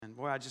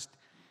Boy,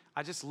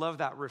 I just love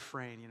that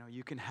refrain.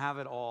 You can have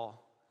it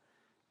all,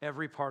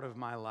 every part of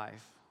my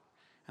life.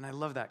 And I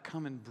love that.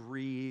 Come and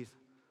breathe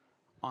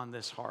on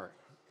this heart.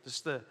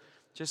 Just the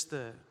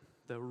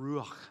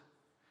ruach.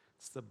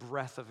 It's the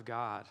breath of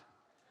God.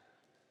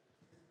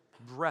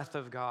 Breath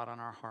of God on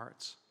our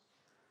hearts.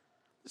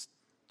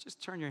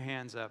 Just turn your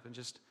hands up and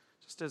just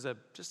as a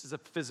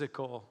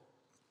physical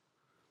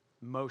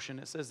motion,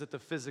 it says that the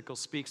physical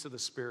speaks of the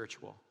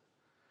spiritual.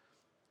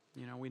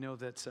 We know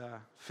that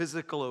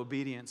physical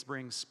obedience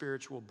brings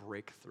spiritual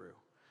breakthrough.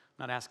 I'm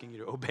not asking you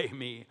to obey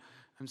me.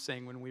 I'm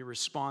saying when we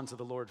respond to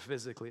the Lord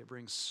physically, it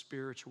brings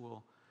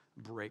spiritual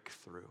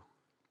breakthrough.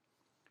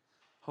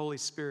 Holy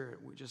Spirit,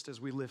 just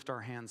as we lift our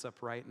hands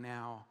up right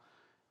now,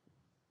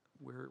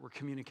 we're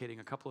communicating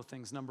a couple of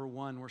things. Number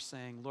one, we're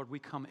saying, Lord, we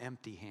come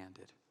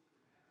empty-handed.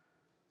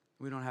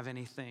 We don't have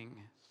anything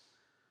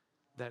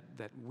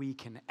that we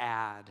can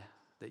add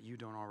that you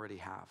don't already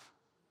have.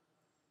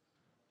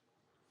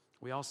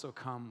 We also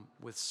come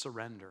with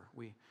surrender.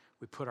 We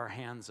put our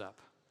hands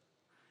up.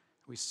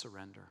 We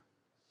surrender.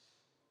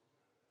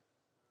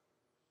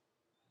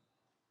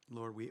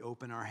 Lord, we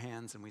open our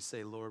hands and we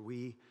say, Lord,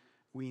 we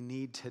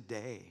need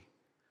today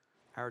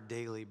our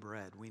daily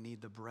bread. We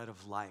need the bread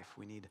of life.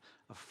 We need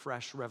a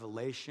fresh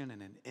revelation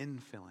and an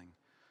infilling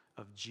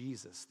of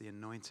Jesus, the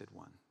anointed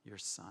one, your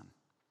Son.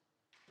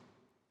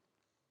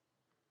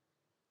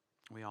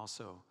 We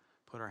also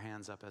put our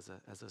hands up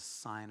as a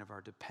sign of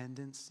our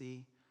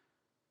dependency,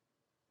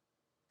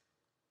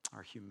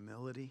 our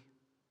humility,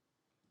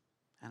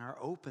 and our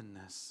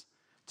openness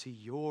to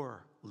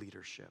your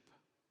leadership.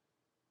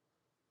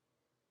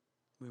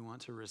 We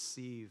want to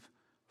receive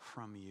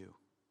from you.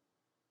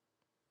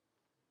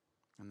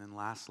 And then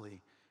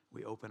lastly,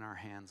 we open our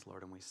hands,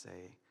 Lord, and we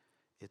say,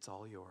 it's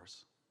all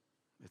yours.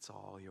 It's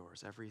all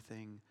yours.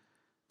 Everything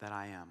that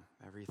I am,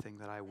 everything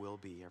that I will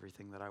be,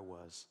 everything that I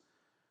was,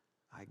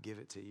 I give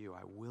it to you.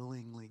 I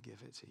willingly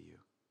give it to you.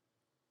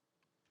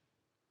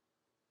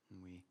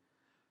 And we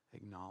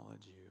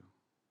acknowledge you.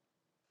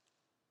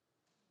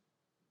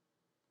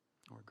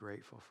 We're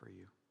grateful for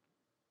you.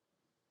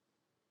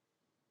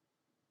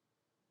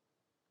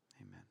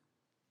 Amen.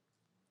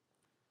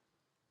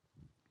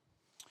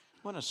 I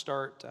want to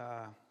start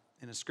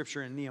in a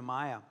scripture in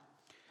Nehemiah.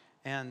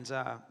 And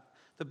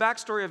the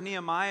backstory of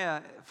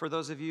Nehemiah, for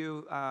those of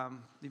you,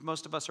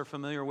 most of us are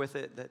familiar with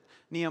it, that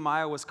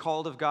Nehemiah was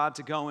called of God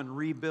to go and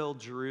rebuild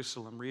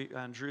Jerusalem.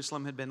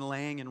 Jerusalem had been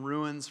laying in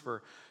ruins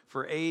for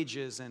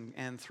ages,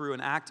 and through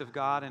an act of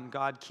God and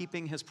God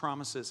keeping his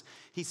promises,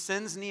 he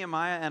sends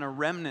Nehemiah and a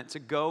remnant to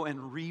go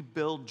and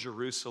rebuild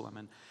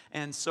Jerusalem.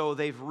 And so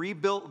they've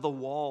rebuilt the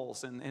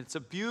walls, and it's a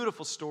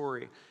beautiful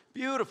story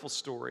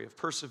of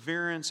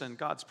perseverance and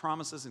God's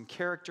promises and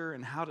character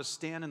and how to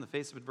stand in the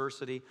face of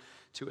adversity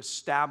to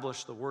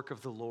establish the work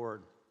of the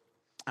Lord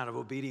out of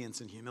obedience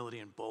and humility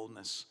and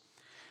boldness.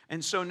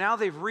 And so now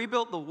they've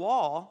rebuilt the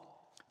wall.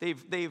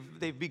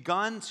 They've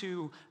begun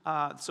to,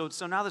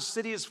 so now the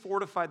city is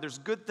fortified. There's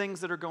good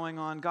things that are going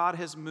on. God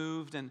has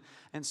moved. And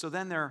so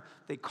then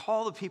they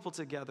call the people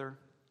together.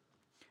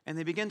 And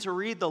they begin to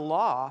read the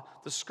law,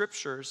 the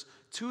scriptures,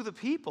 to the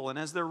people. And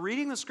as they're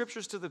reading the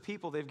scriptures to the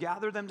people, they've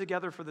gathered them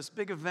together for this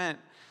big event,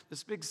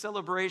 this big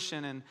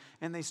celebration.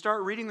 And they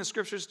start reading the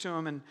scriptures to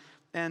them.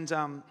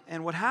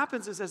 And what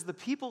happens is as the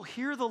people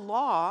hear the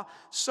law,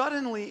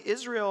 suddenly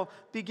Israel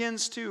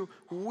begins to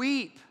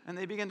weep. And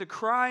they begin to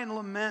cry and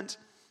lament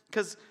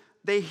because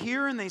they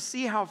hear and they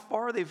see how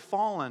far they've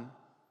fallen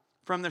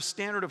from their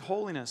standard of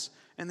holiness.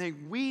 And they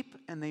weep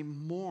and they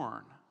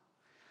mourn.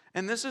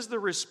 And this is the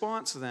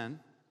response then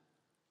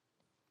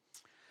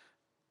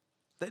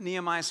that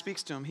Nehemiah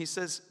speaks to him. He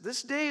says,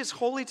 "This day is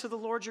holy to the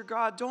Lord your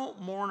God. Don't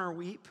mourn or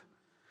weep."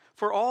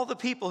 For all the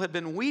people had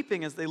been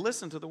weeping as they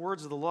listened to the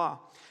words of the law.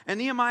 And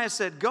Nehemiah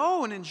said,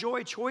 "Go and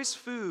enjoy choice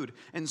food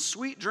and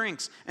sweet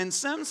drinks, and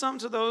send some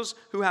to those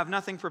who have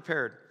nothing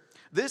prepared.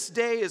 This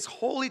day is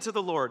holy to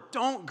the Lord.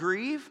 Don't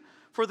grieve,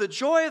 for the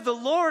joy of the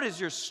Lord is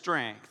your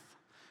strength."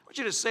 I want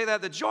you to say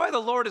that. The joy of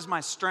the Lord is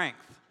my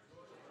strength.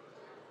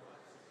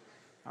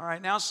 All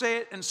right, now say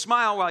it and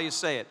smile while you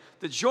say it.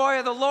 The joy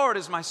of the Lord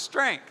is my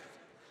strength.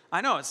 I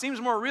know, it seems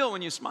more real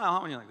when you smile, huh?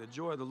 When you're like, the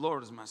joy of the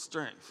Lord is my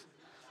strength.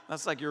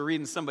 That's like you're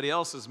reading somebody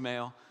else's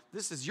mail.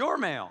 This is your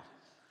mail.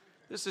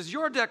 This is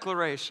your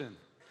declaration.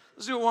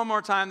 Let's do it one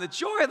more time. The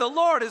joy of the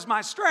Lord is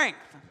my strength.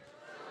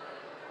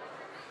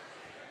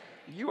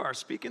 You are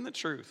speaking the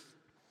truth.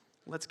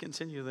 Let's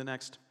continue the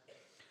next.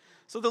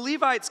 So the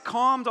Levites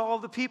calmed all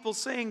the people,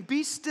 saying,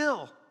 "Be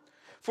still,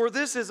 for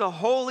this is a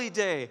holy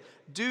day.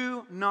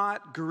 Do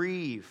not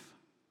grieve."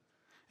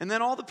 And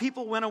then all the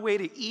people went away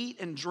to eat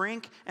and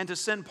drink and to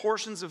send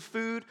portions of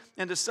food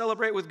and to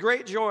celebrate with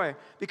great joy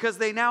because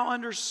they now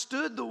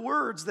understood the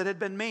words that had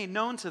been made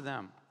known to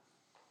them.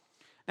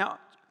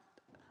 Now,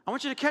 I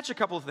want you to catch a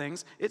couple of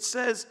things. It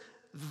says,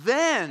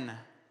 then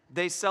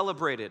they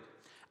celebrated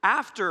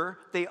after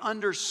they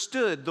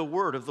understood the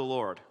word of the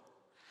Lord.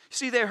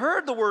 See, they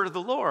heard the word of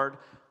the Lord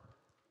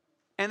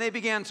and they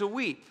began to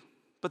weep.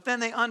 But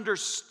then they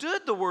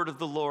understood the word of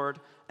the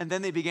Lord and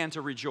then they began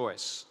to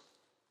rejoice.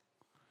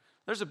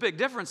 There's a big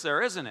difference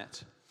there, isn't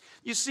it?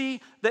 You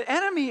see, the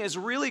enemy is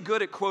really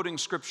good at quoting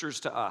scriptures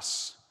to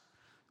us.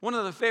 One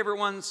of the favorite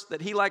ones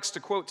that he likes to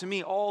quote to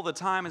me all the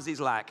time is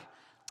he's like,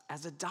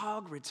 as a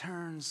dog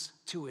returns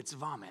to its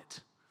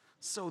vomit,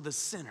 so the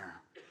sinner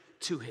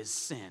to his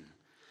sin.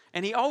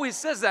 And he always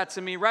says that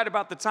to me right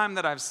about the time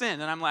that I've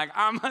sinned. And I'm like,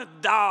 I'm a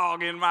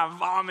dog in my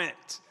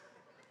vomit.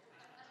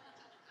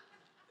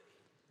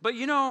 But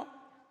you know,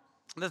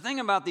 the thing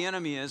about the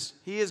enemy is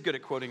he is good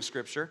at quoting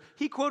scripture.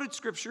 He quoted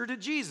scripture to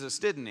Jesus,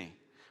 didn't he?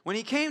 When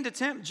he came to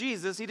tempt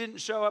Jesus, he didn't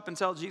show up and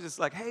tell Jesus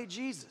like, hey,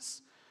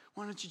 Jesus,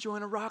 why don't you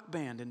join a rock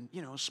band and,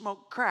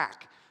 smoke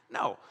crack?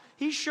 No,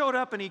 he showed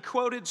up and he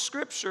quoted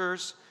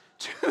scriptures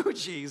to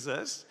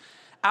Jesus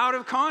out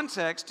of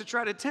context to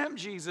try to tempt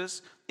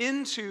Jesus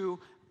into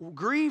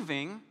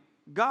grieving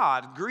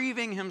God,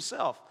 grieving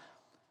himself.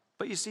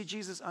 But you see,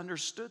 Jesus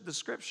understood the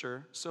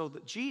scripture so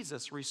that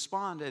Jesus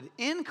responded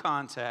in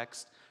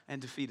context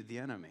and defeated the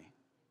enemy.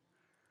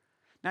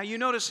 Now you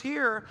notice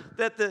here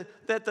that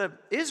the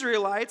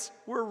Israelites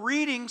were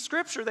reading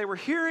scripture. They were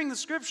hearing the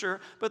scripture,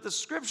 but the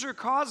scripture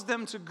caused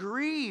them to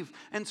grieve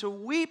and to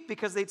weep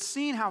because they'd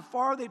seen how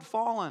far they'd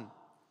fallen.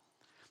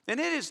 And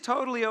it is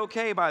totally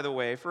okay, by the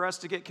way, for us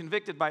to get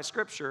convicted by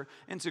scripture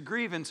and to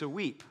grieve and to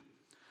weep.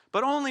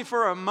 But only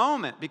for a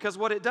moment, because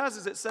what it does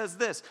is it says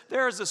this: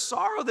 there is a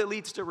sorrow that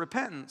leads to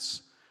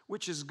repentance,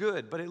 which is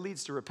good, but it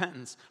leads to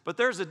repentance. But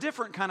there's a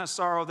different kind of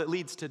sorrow that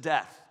leads to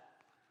death.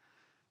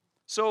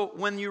 So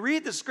when you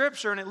read the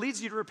scripture and it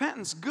leads you to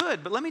repentance,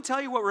 good. But let me tell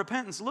you what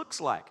repentance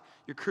looks like.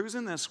 You're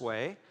cruising this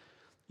way.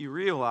 You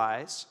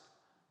realize,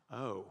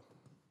 oh,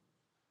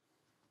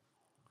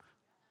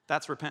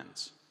 that's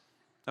repentance.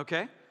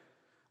 Okay?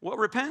 What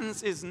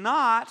repentance is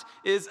not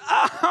is,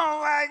 oh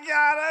my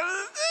God,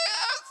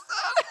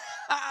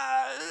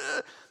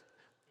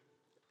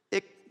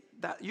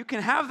 you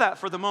can have that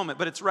for the moment,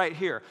 but it's right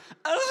here.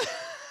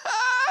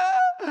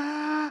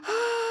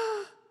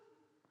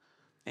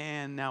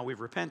 And now we've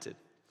repented.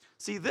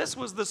 See, this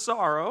was the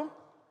sorrow.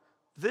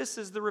 This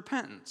is the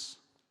repentance.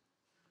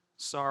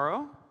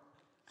 Sorrow.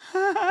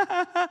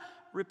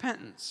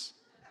 Repentance.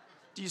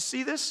 Do you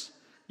see this?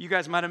 You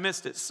guys might have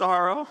missed it.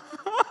 Sorrow.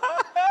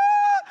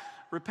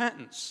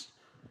 Repentance.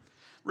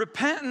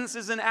 Repentance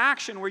is an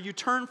action where you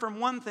turn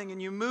from one thing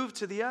and you move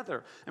to the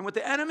other. And what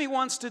the enemy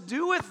wants to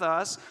do with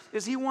us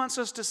is he wants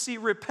us to see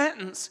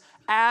repentance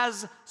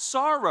as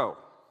sorrow.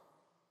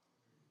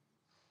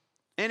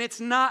 And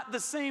it's not the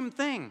same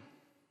thing.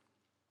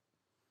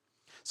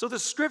 So the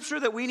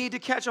scripture that we need to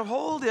catch a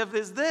hold of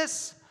is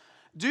this: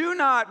 do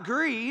not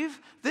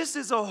grieve. This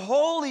is a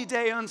holy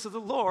day unto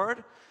the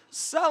Lord.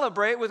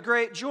 Celebrate with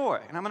great joy.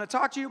 And I'm going to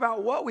talk to you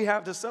about what we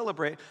have to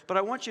celebrate, but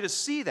I want you to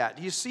see that.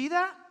 Do you see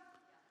that?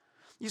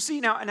 You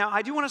see, now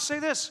I do want to say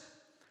this.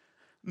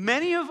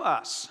 Many of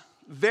us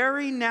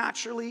very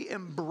naturally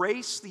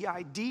embrace the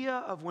idea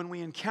of when we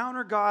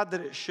encounter God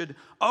that it should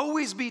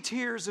always be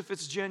tears if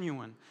it's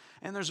genuine.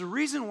 And there's a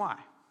reason why.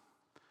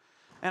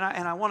 And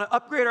I want to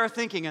upgrade our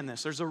thinking in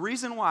this. There's a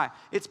reason why.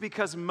 It's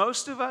because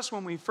most of us,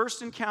 when we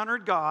first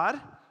encountered God,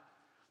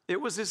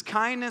 it was his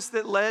kindness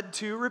that led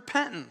to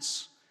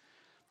repentance.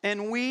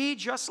 And we,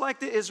 just like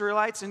the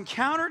Israelites,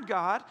 encountered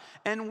God,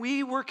 and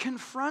we were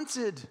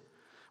confronted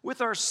with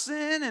our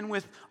sin and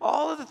with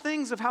all of the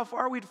things of how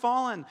far we'd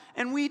fallen.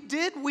 And we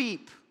did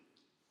weep.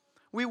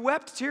 We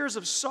wept tears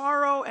of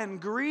sorrow and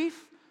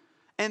grief,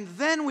 and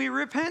then we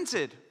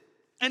repented.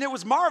 And it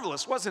was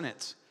marvelous, wasn't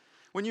it?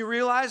 When you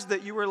realized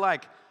that you were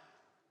like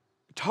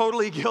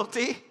totally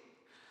guilty,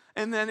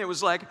 and then it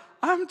was like,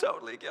 I'm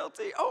totally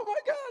guilty. Oh my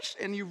gosh.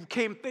 And you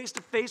came face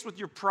to face with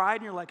your pride,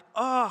 and you're like,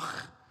 ugh.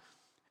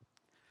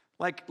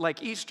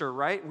 Like Easter,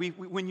 right?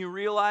 When you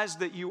realize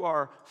that you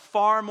are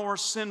far more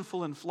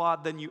sinful and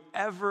flawed than you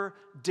ever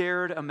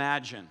dared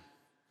imagine,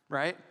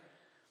 right?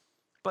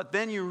 But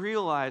then you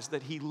realize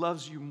that he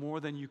loves you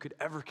more than you could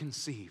ever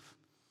conceive.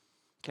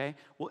 Okay?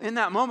 Well, in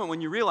that moment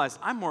when you realize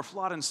I'm more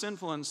flawed and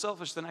sinful and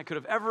selfish than I could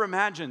have ever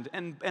imagined,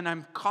 and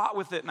I'm caught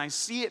with it and I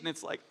see it and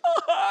it's like,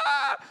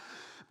 ah!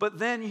 But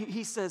then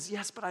he says,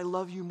 yes, but I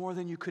love you more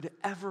than you could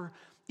ever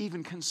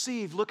even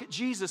conceive. Look at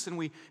Jesus, and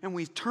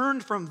we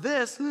turned from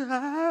this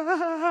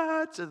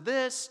to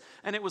this,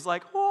 and it was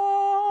like,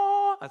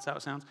 oh, that's how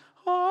it sounds,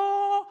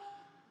 oh.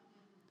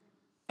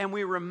 And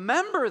we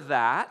remember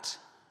that.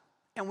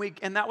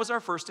 And that was our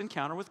first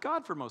encounter with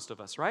God for most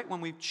of us, right?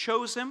 When we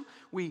chose him,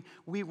 we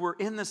were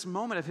in this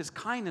moment of his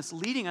kindness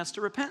leading us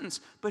to repentance.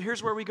 But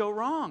here's where we go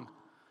wrong.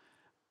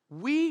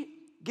 We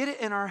get it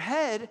in our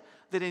head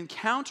that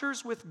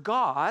encounters with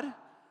God,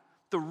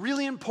 the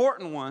really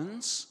important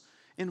ones,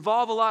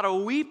 involve a lot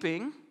of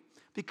weeping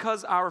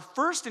because our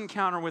first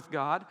encounter with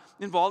God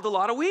involved a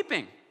lot of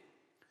weeping.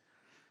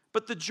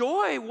 But the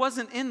joy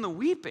wasn't in the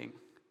weeping.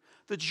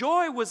 The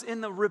joy was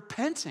in the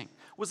repenting,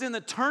 was in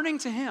the turning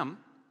to him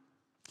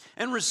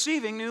and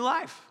receiving new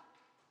life.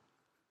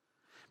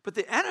 But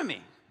the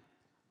enemy,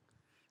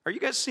 are you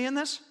guys seeing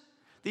this?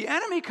 The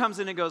enemy comes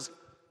in and goes,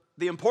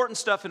 The important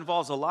stuff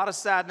involves a lot of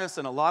sadness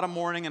and a lot of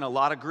mourning and a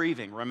lot of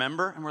grieving,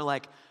 remember? And we're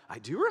like, I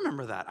do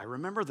remember that. I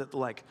remember that,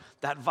 like,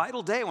 that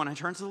vital day when I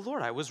turned to the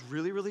Lord, I was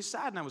really, really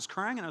sad, and I was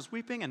crying, and I was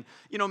weeping, and,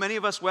 many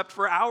of us wept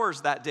for hours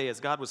that day as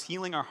God was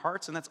healing our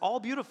hearts, and that's all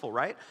beautiful,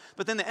 right?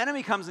 But then the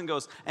enemy comes and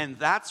goes, and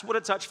that's what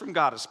a touch from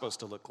God is supposed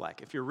to look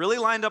like. If you're really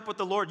lined up with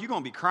the Lord, you're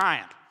going to be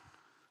crying.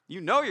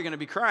 You know you're going to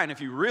be crying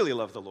if you really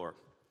love the Lord.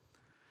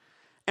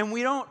 And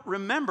we don't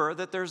remember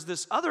that there's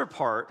this other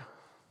part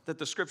that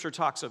the scripture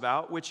talks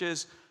about, which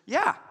is,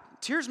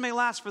 tears may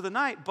last for the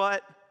night,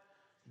 but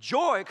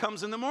joy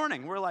comes in the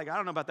morning. We're like, I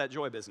don't know about that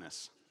joy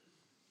business.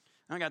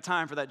 I got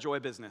time for that joy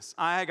business.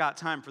 I got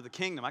time for the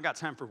kingdom. I got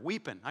time for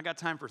weeping. I got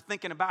time for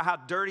thinking about how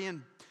dirty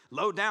and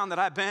low down that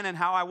I've been and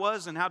how I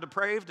was and how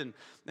depraved.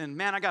 And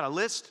man, I got a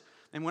list.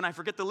 And when I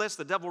forget the list,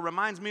 the devil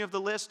reminds me of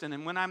the list. And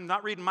then when I'm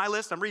not reading my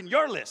list, I'm reading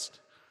your list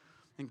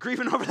and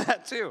grieving over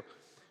that too.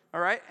 All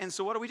right? And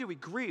so what do? We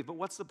grieve. But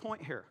what's the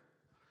point here?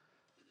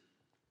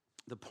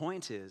 The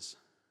point is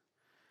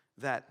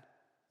that,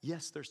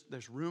 yes,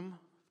 there's room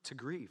to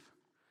grieve,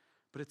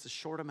 but it's a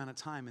short amount of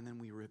time, and then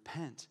we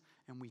repent,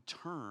 and we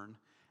turn,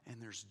 and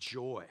there's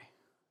joy.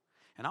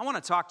 And I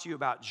want to talk to you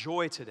about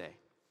joy today,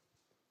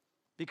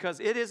 because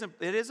it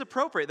is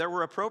appropriate. There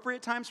were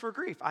appropriate times for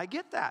grief. I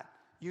get that.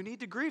 You need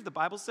to grieve. The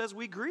Bible says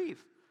we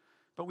grieve,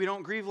 but we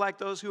don't grieve like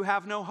those who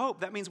have no hope.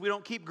 That means we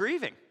don't keep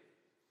grieving.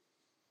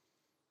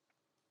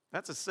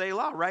 That's a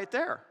Selah right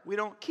there. We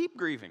don't keep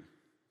grieving.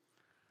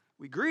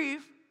 We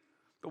grieve,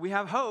 but we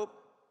have hope,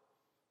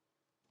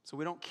 so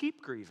we don't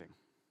keep grieving.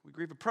 We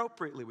grieve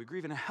appropriately. We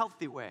grieve in a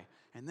healthy way.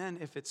 And then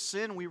if it's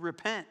sin, we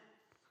repent.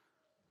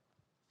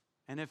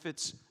 And if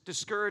it's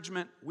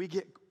discouragement, we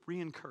get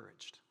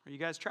re-encouraged. Are you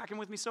guys tracking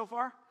with me so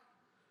far?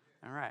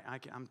 All right, I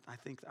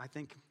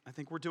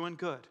think we're doing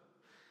good.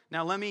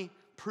 Now let me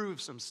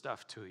prove some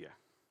stuff to you.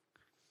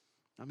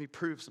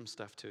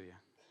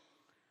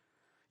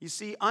 You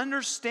see,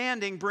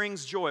 understanding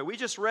brings joy. We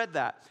just read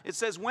that. It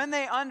says, when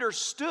they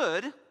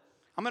understood,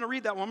 I'm going to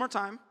read that one more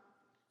time.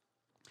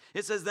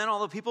 It says, then all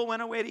the people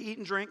went away to eat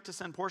and drink, to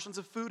send portions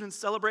of food and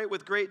celebrate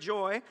with great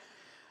joy,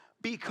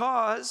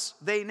 because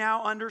they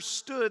now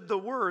understood the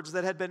words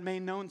that had been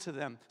made known to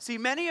them. See,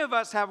 many of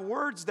us have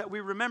words that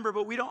we remember,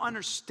 but we don't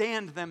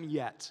understand them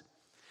yet.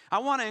 I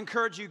want to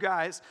encourage you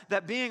guys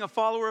that being a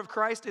follower of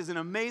Christ is an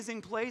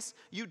amazing place.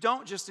 You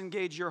don't just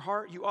engage your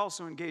heart, you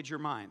also engage your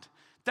mind.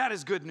 That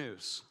is good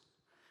news.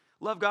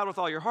 Love God with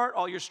all your heart,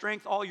 all your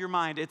strength, all your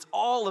mind. It's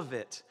all of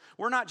it.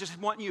 We're not just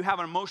wanting you to have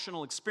an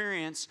emotional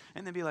experience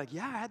and then be like,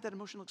 yeah, I had that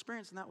emotional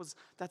experience and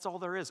that's all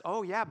there is.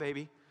 Oh yeah,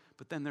 baby.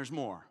 But then there's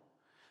more.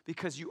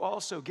 Because you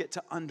also get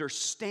to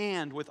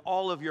understand with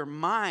all of your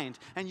mind,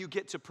 and you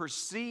get to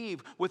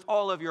perceive with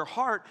all of your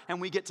heart, and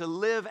we get to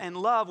live and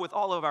love with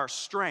all of our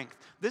strength.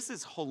 This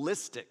is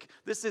holistic.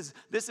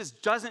 This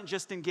doesn't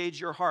just engage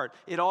your heart,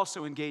 it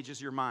also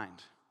engages your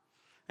mind.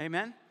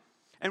 Amen?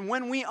 And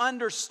when we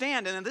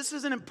understand, and this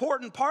is an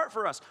important part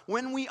for us,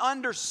 when we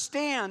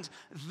understand,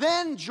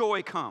 then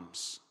joy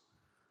comes.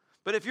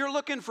 But if you're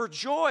looking for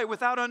joy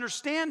without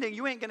understanding,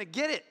 you ain't going to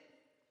get it.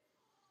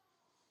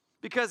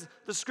 Because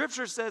the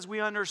scripture says we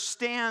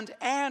understand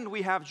and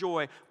we have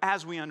joy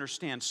as we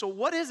understand. So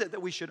what is it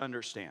that we should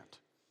understand?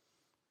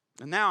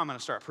 And now I'm going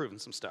to start proving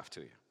some stuff to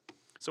you.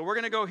 So we're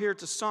going to go here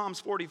to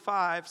Psalms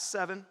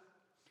 45:7.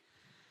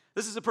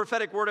 This is a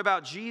prophetic word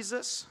about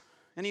Jesus.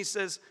 And he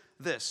says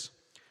this: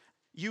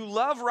 you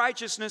love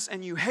righteousness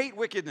and you hate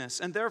wickedness,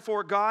 and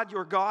therefore God,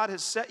 your God,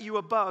 has set you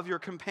above your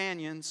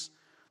companions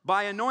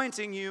by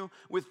anointing you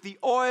with the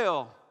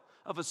oil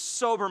of a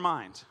sober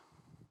mind.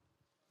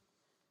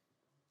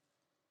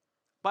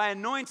 By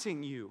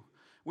anointing you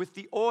with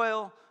the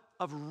oil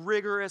of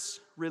rigorous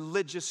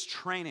religious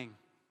training.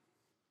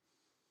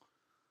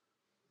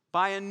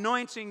 By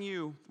anointing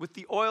you with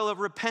the oil of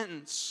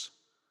repentance.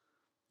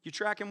 You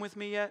tracking with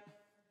me yet?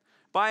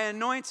 By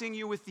anointing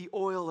you with the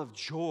oil of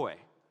joy.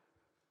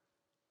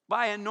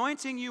 By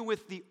anointing you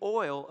with the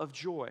oil of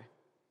joy.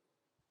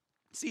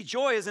 See,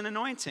 joy is an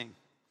anointing.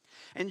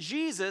 And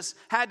Jesus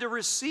had to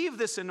receive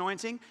this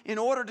anointing in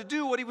order to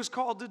do what he was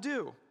called to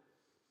do.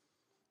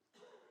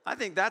 I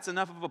think that's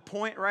enough of a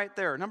point right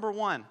there. Number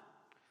one,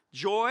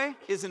 joy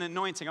is an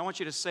anointing. I want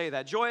you to say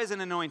that. Joy is an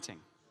anointing.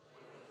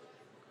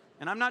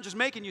 And I'm not just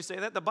making you say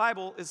that. The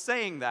Bible is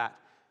saying that.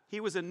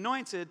 He was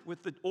anointed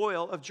with the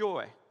oil of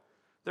joy.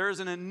 There is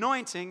an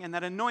anointing, and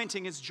that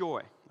anointing is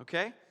joy.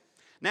 Okay?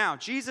 Now,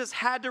 Jesus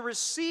had to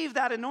receive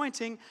that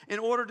anointing in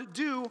order to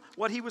do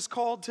what he was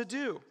called to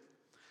do.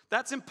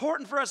 That's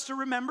important for us to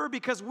remember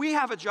because we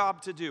have a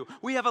job to do.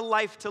 We have a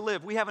life to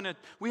live. We have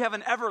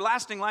an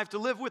everlasting life to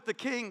live with the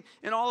King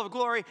in all of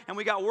glory, and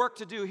we got work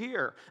to do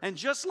here. And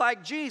just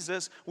like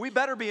Jesus, we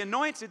better be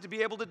anointed to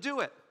be able to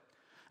do it.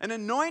 An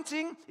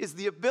anointing is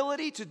the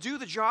ability to do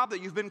the job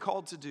that you've been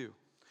called to do.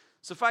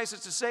 Suffice it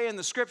to say, in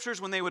the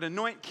scriptures, when they would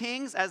anoint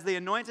kings, as they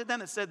anointed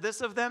them, it said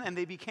this of them, and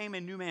they became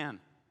a new man.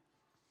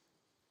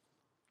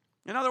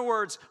 In other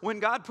words, when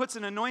God puts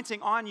an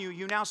anointing on you,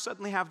 you now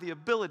suddenly have the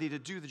ability to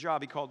do the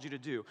job he called you to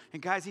do.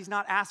 And guys, he's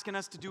not asking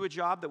us to do a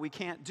job that we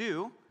can't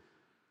do.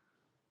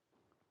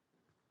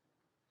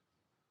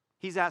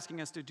 He's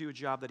asking us to do a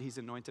job that he's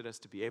anointed us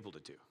to be able to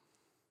do.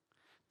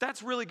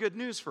 That's really good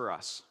news for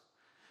us.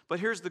 But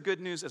here's the good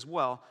news as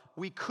well.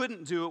 We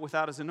couldn't do it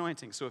without his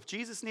anointing. So if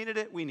Jesus needed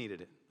it, we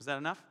needed it. Is that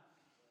enough?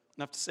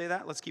 Enough to say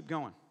that? Let's keep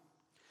going.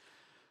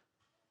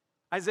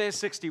 Isaiah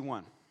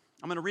 61.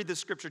 I'm going to read this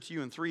scripture to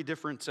you in three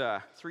different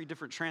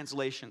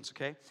translations,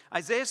 okay?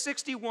 Isaiah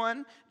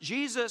 61,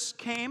 Jesus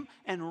came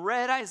and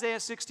read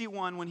Isaiah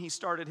 61 when he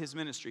started his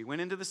ministry.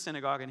 Went into the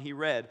synagogue and he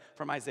read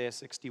from Isaiah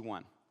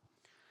 61.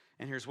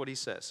 And here's what he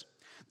says.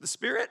 The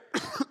Spirit,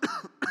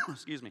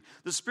 excuse me,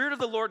 the Spirit of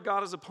the Lord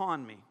God is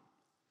upon me,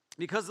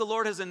 because the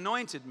Lord has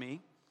anointed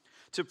me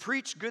to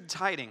preach good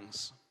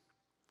tidings.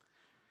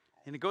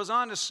 And it goes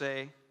on to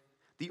say,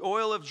 the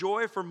oil of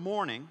joy for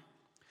mourning,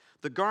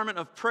 the garment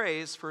of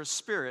praise for a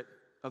spirit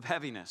of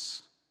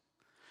heaviness.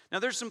 Now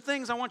there's some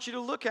things I want you to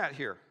look at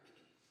here.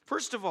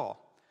 First of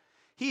all,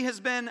 he has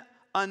been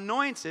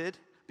anointed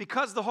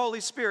because the Holy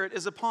Spirit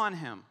is upon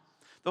him.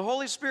 The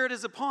Holy Spirit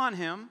is upon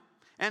him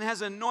and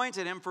has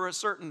anointed him for a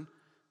certain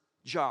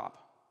job.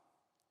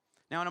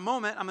 Now in a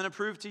moment, I'm going to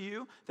prove to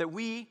you that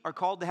we are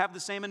called to have the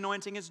same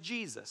anointing as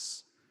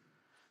Jesus.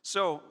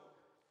 So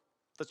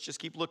let's just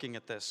keep looking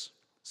at this.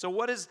 So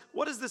what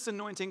does this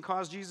anointing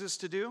cause Jesus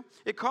to do?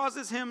 It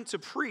causes him to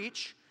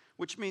preach,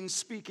 which means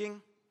speaking.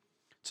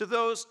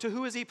 To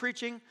who is he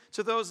preaching?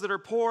 To those that are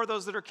poor,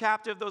 those that are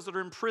captive, those that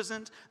are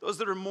imprisoned, those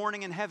that are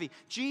mourning and heavy.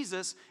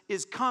 Jesus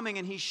is coming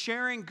and he's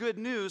sharing good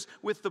news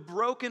with the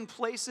broken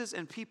places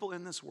and people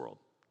in this world.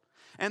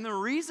 And the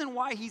reason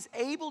why he's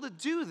able to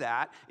do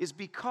that is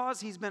because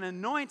he's been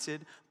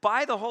anointed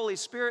by the Holy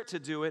Spirit to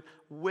do it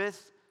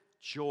with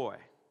joy.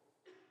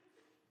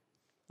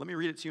 Let me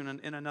read it to you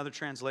in another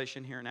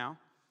translation here now.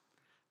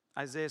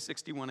 Isaiah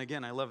 61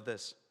 again, I love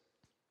this.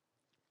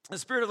 The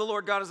Spirit of the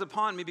Lord God is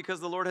upon me because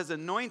the Lord has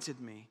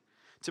anointed me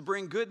to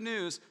bring good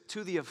news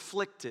to the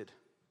afflicted.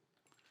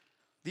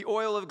 The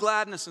oil of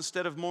gladness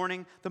instead of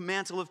mourning, the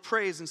mantle of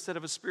praise instead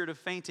of a spirit of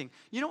fainting.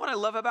 You know what I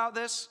love about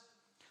this?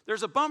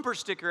 There's a bumper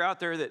sticker out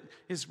there that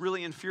is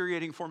really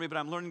infuriating for me, but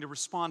I'm learning to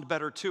respond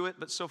better to it.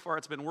 But so far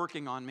it's been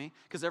working on me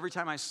because every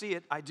time I see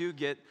it, I do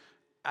get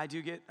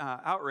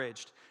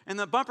outraged. And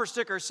the bumper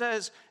sticker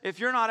says, if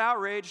you're not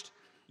outraged,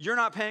 you're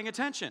not paying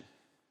attention.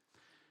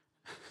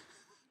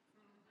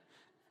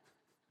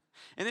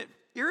 And it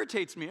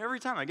irritates me every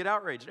time I get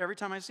outraged, every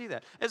time I see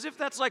that. As if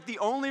that's like the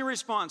only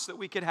response that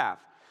we could have.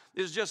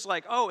 Is just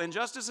like, oh,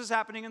 injustice is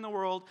happening in the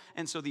world,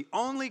 and so the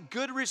only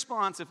good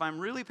response, if I'm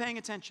really paying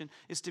attention,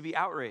 is to be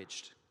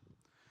outraged.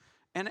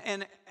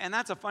 And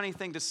that's a funny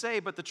thing to say,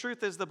 but the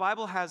truth is the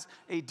Bible has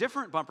a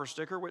different bumper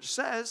sticker which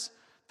says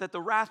that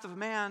the wrath of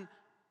man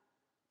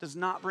does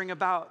not bring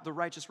about the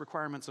righteous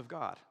requirements of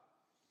God.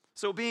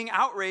 So being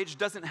outraged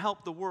doesn't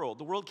help the world.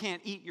 The world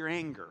can't eat your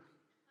anger.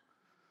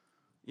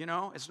 You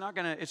know,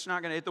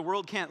 the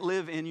world can't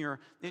live in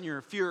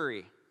your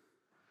fury.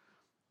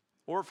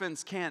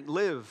 Orphans can't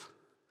live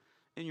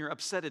in your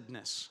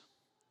upsettedness.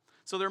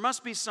 So there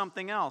must be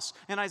something else.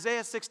 And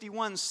Isaiah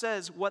 61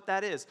 says what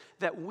that is,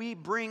 that we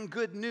bring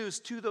good news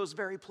to those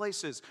very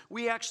places.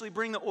 We actually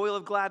bring the oil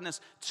of gladness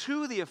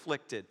to the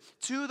afflicted,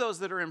 to those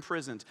that are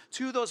imprisoned,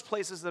 to those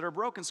places that are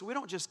broken. So we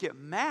don't just get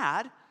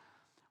mad.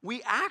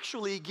 We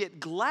actually get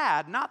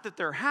glad, not that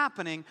they're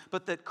happening,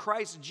 but that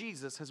Christ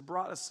Jesus has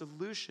brought a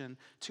solution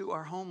to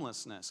our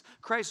homelessness.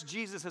 Christ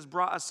Jesus has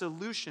brought a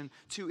solution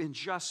to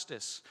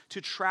injustice,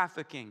 to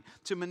trafficking,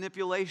 to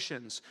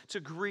manipulations, to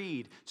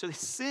greed, to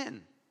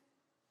sin.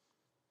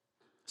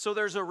 So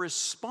there's a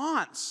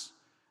response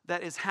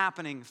that is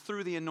happening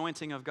through the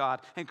anointing of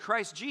God. And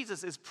Christ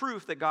Jesus is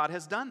proof that God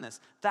has done this.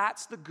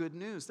 That's the good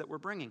news that we're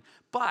bringing.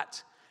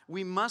 But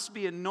we must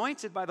be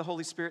anointed by the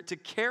Holy Spirit to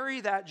carry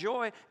that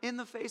joy in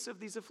the face of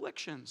these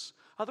afflictions.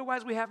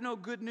 Otherwise, we have no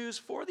good news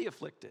for the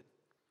afflicted.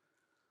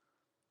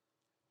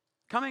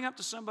 Coming up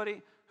to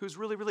somebody who's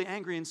really, really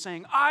angry and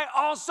saying, I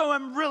also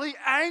am really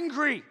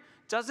angry,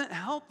 doesn't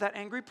help that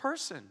angry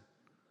person.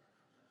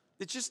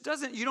 It just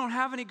doesn't. You don't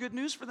have any good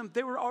news for them.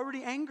 They were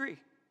already angry.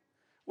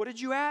 What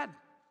did you add?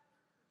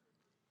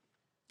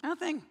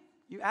 Nothing.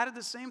 You added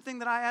the same thing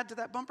that I add to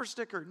that bumper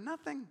sticker.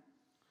 Nothing.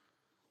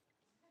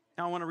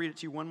 Now I want to read it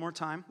to you one more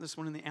time. This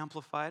one in the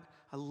Amplified.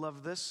 I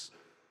love this.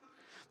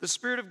 The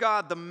Spirit of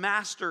God, the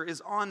Master,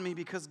 is on me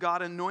because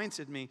God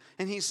anointed me.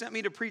 And he sent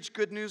me to preach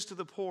good news to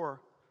the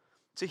poor,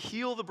 to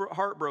heal the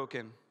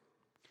heartbroken.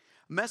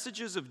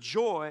 Messages of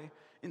joy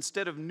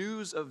instead of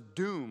news of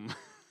doom.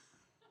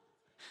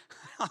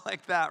 I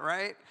like that,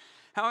 right?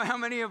 How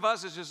many of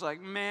us is just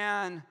like,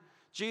 man,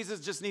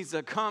 Jesus just needs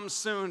to come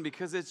soon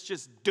because it's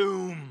just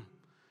doom.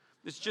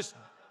 It's just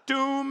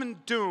doom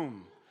and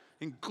doom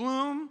and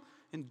gloom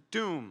and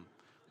doom.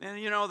 And,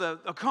 you know, the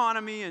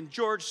economy and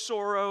George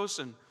Soros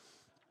and,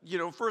 you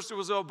know, first it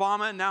was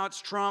Obama and now it's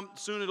Trump.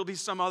 Soon it'll be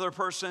some other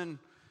person.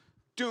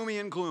 Doomy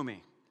and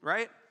gloomy,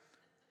 right?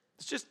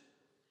 It's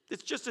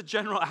just a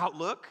general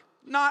outlook.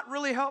 Not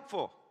really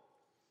helpful.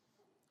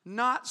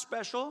 Not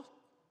special.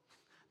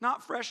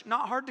 Not fresh.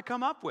 Not hard to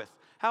come up with.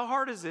 How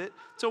hard is it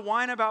to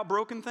whine about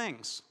broken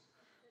things?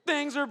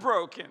 Things are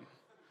broken.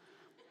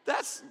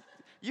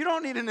 You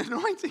don't need an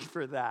anointing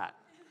for that.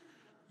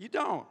 You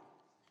don't.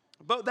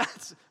 But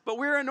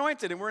we're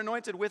anointed, and we're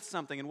anointed with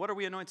something. And what are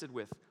we anointed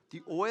with?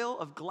 The oil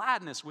of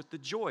gladness, with the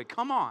joy.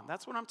 Come on,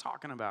 that's what I'm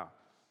talking about.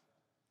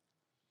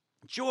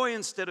 Joy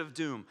instead of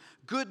doom.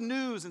 Good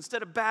news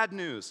instead of bad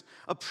news.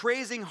 A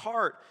praising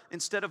heart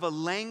instead of a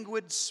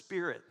languid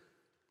spirit.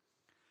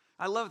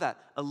 I love that.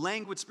 A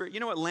languid spirit.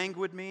 You know what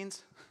languid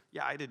means?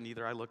 Yeah, I didn't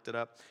either. I looked it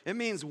up. It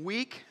means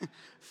weak,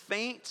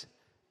 faint,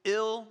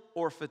 ill,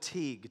 or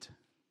fatigued.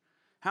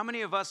 How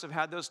many of us have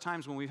had those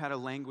times when we've had a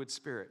languid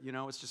spirit? You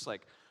know, it's just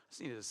like, I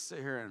just need to sit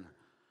here and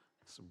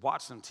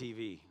watch some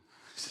TV.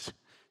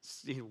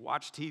 Just need to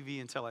watch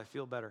TV until I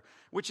feel better,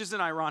 which is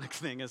an ironic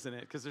thing, isn't it?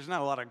 Because there's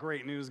not a lot of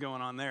great news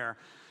going on there.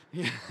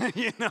 You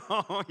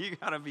know, you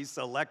got to be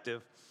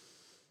selective.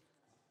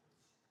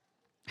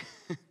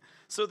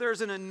 So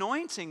there's an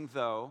anointing,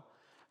 though,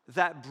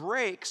 that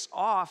breaks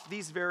off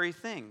these very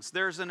things.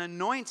 There's an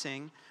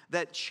anointing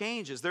that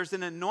changes. There's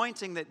an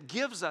anointing that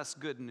gives us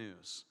good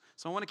news.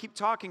 So I want to keep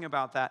talking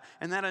about that.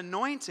 And that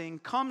anointing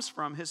comes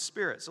from His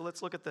Spirit. So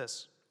let's look at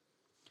this.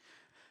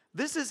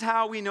 This is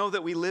how we know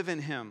that we live in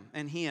Him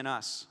and He in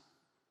us.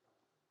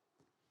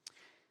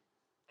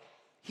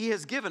 He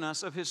has given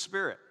us of His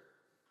Spirit.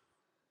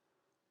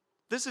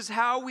 This is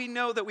how we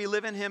know that we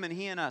live in Him and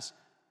He in us.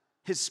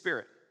 His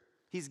Spirit.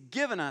 He's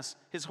given us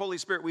His Holy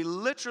Spirit. We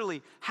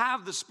literally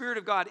have the Spirit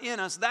of God in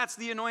us. That's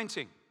the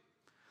anointing.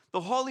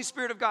 The Holy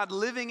Spirit of God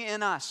living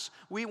in us.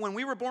 When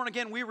we were born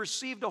again, we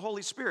received the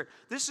Holy Spirit.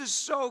 This is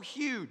so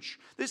huge.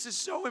 This is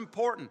so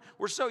important.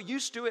 We're so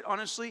used to it,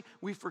 honestly,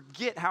 we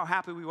forget how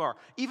happy we are.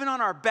 Even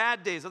on our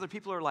bad days, other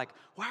people are like,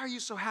 why are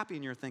you so happy?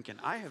 And you're thinking,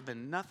 I have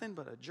been nothing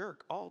but a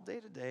jerk all day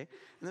today,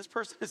 and this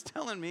person is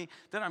telling me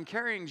that I'm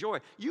carrying joy.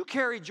 You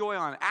carry joy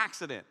on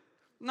accident.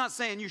 I'm not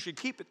saying you should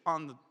keep it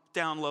on the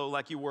down low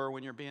like you were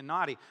when you're being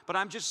naughty, but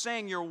I'm just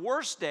saying your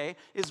worst day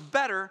is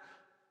better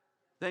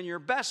than your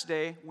best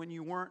day when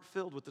you weren't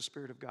filled with the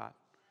Spirit of God.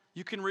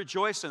 You can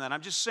rejoice in that.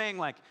 I'm just saying,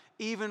 like,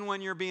 even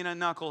when you're being a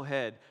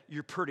knucklehead,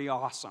 you're pretty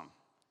awesome.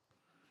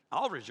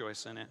 I'll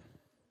rejoice in it.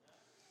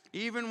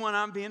 Even when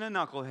I'm being a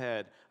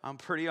knucklehead, I'm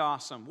pretty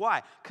awesome.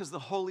 Why? Because the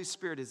Holy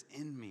Spirit is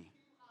in me.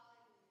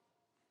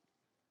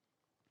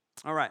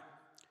 All right.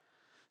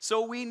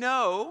 So we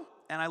know,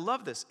 and I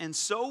love this, and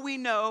so we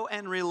know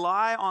and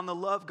rely on the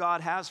love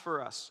God has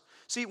for us.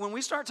 See, when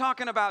we start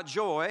talking about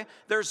joy,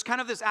 there's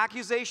kind of this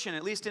accusation,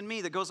 at least in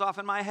me, that goes off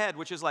in my head,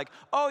 which is like,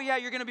 oh yeah,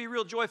 you're going to be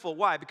real joyful.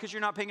 Why? Because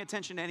you're not paying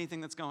attention to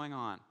anything that's going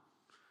on.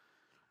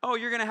 Oh,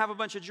 you're going to have a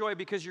bunch of joy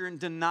because you're in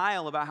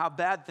denial about how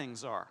bad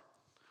things are.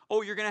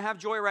 Oh, you're going to have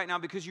joy right now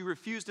because you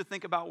refuse to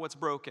think about what's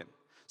broken.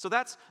 So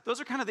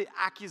those are kind of the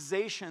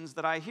accusations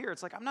that I hear.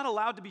 It's like, I'm not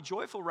allowed to be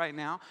joyful right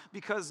now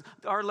because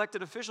our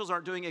elected officials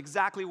aren't doing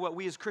exactly what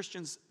we as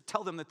Christians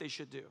tell them that they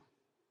should do.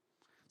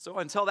 So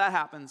until that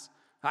happens,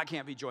 I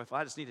can't be joyful.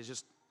 I just need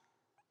to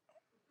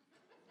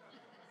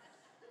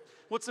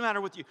What's the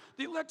matter with you?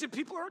 The elected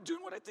people aren't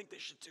doing what I think they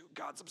should do.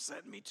 God's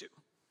upset, me too.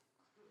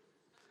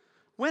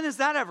 When has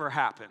that ever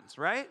happened,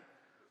 right?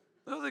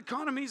 Oh, the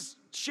economy's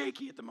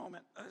shaky at the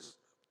moment.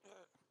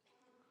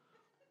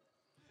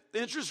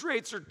 The interest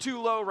rates are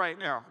too low right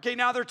now. Okay,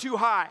 now they're too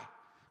high.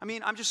 I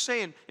mean, I'm just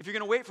saying, if you're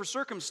going to wait for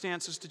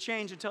circumstances to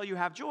change until you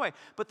have joy.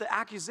 But the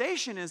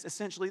accusation is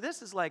essentially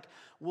this is like,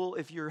 well,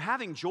 if you're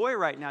having joy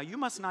right now, you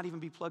must not even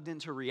be plugged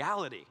into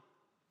reality.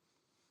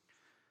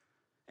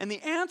 And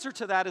the answer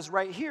to that is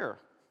right here.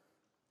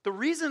 The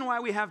reason why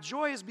we have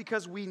joy is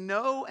because we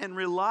know and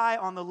rely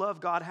on the love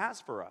God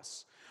has for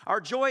us. Our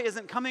joy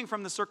isn't coming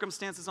from the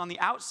circumstances on the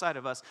outside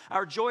of us.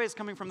 Our joy is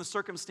coming from the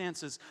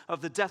circumstances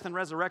of the death and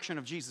resurrection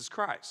of Jesus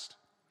Christ.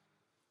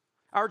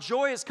 Our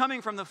joy is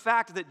coming from the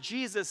fact that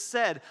Jesus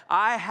said,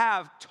 I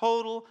have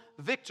total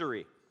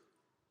victory.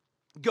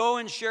 Go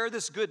and share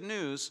this good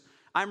news.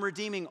 I'm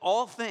redeeming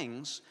all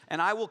things,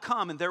 and I will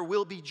come, and there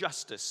will be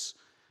justice.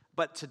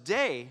 But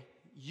today,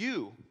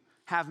 you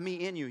have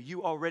me in you.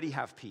 You already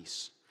have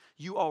peace.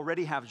 You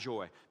already have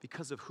joy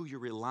because of who you're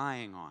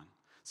relying on.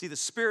 See, the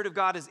Spirit of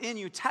God is in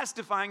you,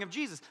 testifying of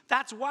Jesus.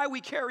 That's why we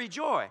carry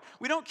joy.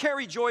 We don't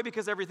carry joy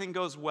because everything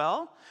goes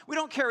well. We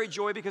don't carry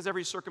joy because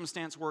every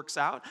circumstance works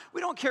out. We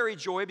don't carry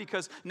joy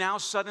because now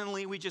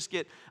suddenly we just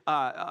get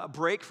a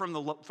break from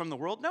the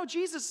world. No,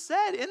 Jesus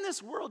said, in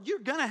this world, you're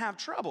going to have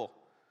trouble.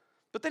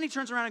 But then He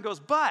turns around and goes,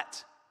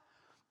 but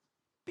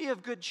be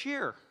of good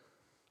cheer.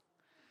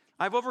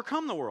 I've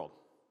overcome the world.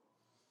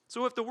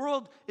 So if the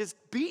world is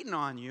beating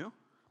on you,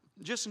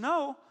 just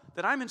know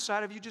that I'm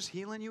inside of you just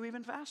healing you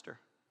even faster.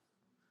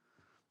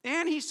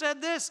 And He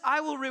said this,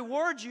 I will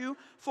reward you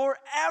for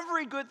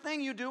every good thing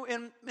you do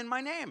in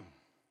my name.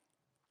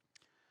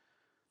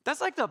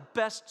 That's like the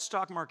best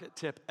stock market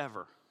tip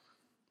ever.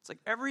 It's like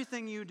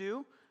everything you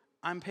do,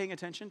 I'm paying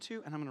attention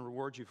to, and I'm going to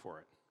reward you for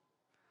it.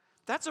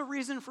 That's a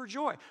reason for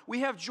joy.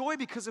 We have joy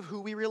because of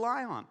who we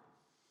rely on.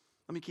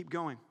 Let me keep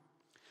going.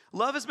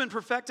 Love has been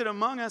perfected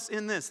among us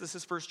in this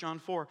is 1 John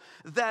 4,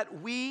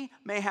 that we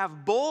may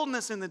have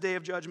boldness in the day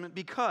of judgment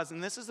because,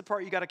 and this is the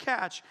part you got to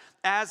catch,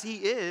 as He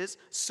is,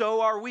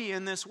 so are we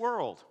in this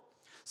world.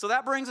 So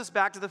that brings us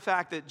back to the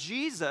fact that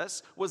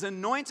Jesus was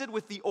anointed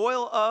with the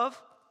oil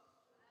of,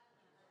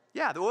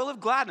 the oil of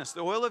gladness,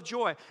 the oil of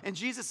joy. And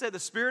Jesus said, the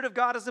Spirit of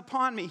God is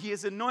upon me. He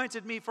has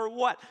anointed me for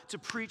what? To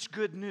preach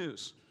good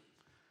news.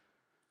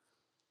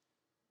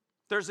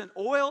 There's an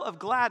oil of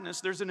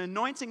gladness, there's an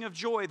anointing of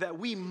joy that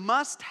we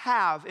must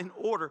have in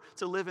order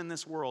to live in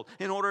this world,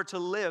 in order to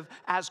live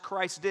as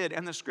Christ did.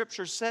 And the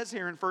scripture says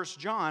here in 1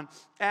 John,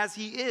 as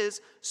he is,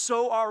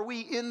 so are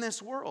we in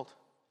this world.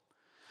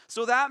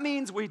 So that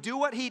means we do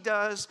what he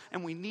does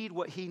and we need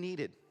what he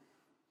needed.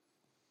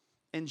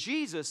 And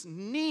Jesus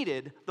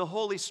needed the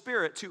Holy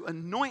Spirit to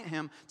anoint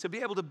him to be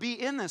able to be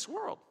in this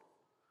world.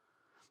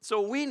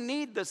 So we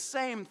need the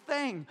same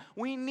thing.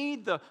 We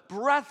need the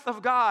breath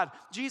of God.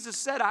 Jesus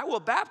said, I will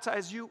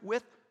baptize you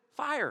with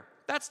fire.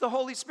 That's the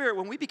Holy Spirit.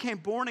 When we became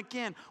born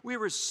again, we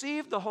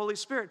received the Holy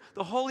Spirit.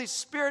 The Holy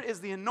Spirit is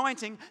the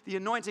anointing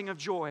of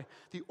joy,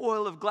 the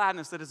oil of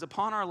gladness that is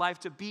upon our life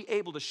to be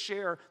able to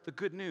share the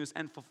good news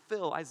and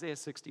fulfill Isaiah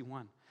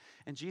 61.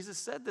 And Jesus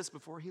said this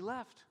before he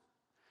left.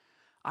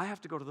 I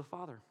have to go to the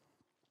Father,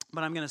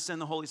 but I'm going to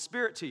send the Holy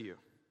Spirit to you.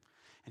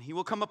 And he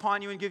will come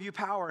upon you and give you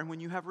power. And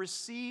when you have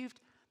received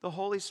the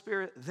Holy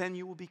Spirit, then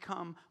you will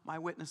become my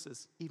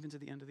witnesses, even to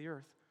the end of the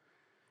earth.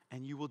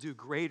 And you will do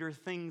greater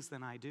things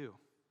than I do.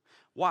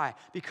 Why?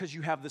 Because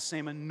you have the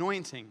same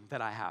anointing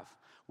that I have,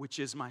 which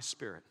is my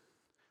Spirit,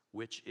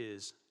 which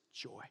is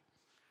joy.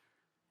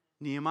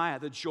 Nehemiah,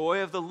 the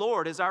joy of the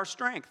Lord is our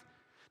strength.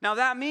 Now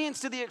that means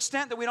to the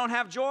extent that we don't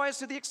have joy is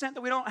to the extent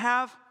that we don't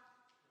have.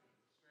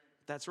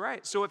 That's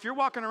right. So if you're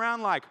walking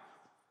around like,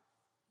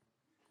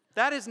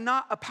 that is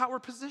not a power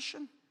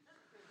position.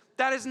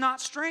 That is not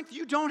strength.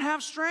 You don't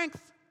have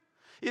strength.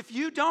 If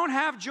you don't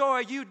have joy,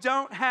 you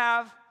don't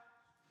have.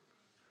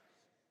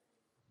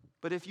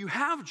 But if you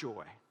have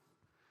joy,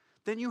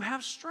 then you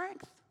have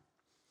strength.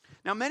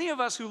 Now, many of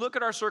us who look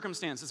at our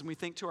circumstances and we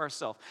think to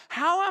ourselves,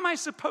 how am I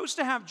supposed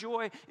to have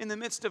joy in the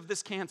midst of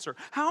this cancer?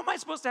 How am I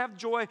supposed to have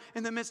joy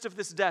in the midst of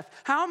this death?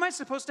 How am I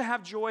supposed to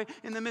have joy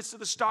in the midst of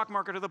the stock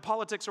market or the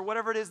politics or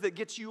whatever it is that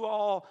gets you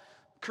all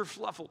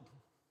kerfluffled?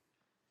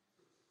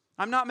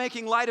 I'm not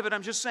making light of it.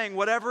 I'm just saying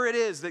whatever it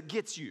is that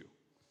gets you,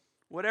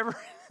 whatever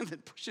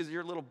that pushes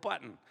your little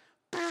button.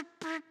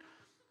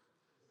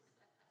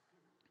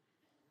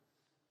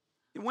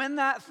 When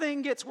that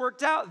thing gets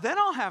worked out, then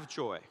I'll have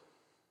joy.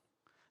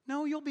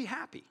 No, you'll be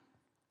happy.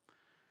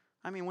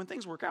 I mean, when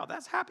things work out,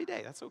 that's a happy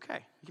day. That's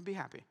okay. You can be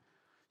happy.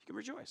 You can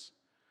rejoice.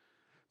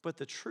 But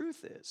the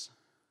truth is,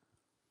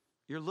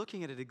 you're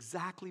looking at it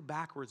exactly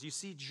backwards. You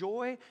see,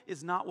 joy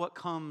is not what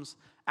comes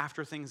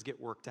after things get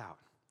worked out.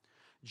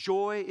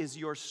 Joy is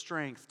your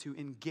strength to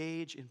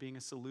engage in being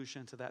a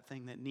solution to that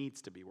thing that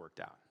needs to be worked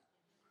out.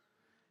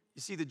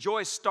 You see, the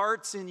joy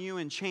starts in you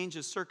and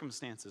changes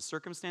circumstances.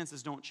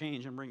 Circumstances don't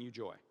change and bring you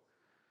joy.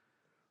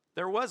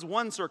 There was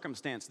one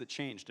circumstance that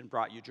changed and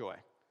brought you joy.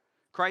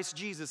 Christ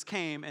Jesus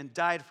came and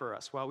died for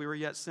us while we were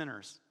yet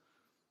sinners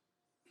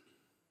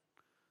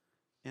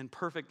in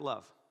perfect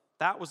love.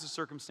 That was the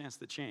circumstance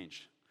that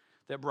changed,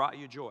 that brought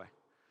you joy.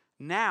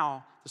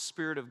 Now, the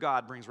Spirit of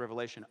God brings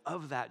revelation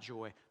of that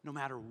joy, no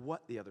matter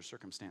what the other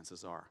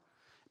circumstances are,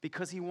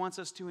 because he wants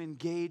us to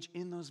engage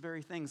in those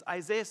very things.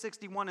 Isaiah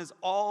 61 is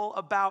all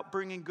about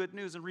bringing good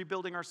news and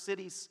rebuilding our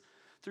cities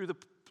through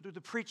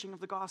the preaching of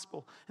the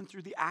gospel and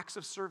through the acts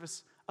of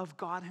service of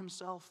God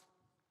himself.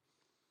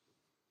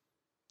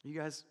 Are you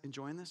guys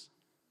enjoying this?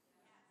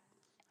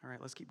 All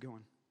right, let's keep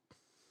going.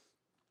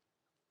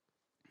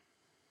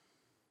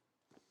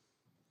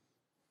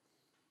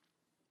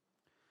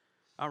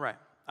 All right,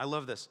 I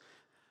love this.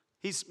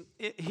 He's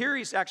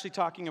actually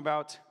talking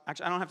about, I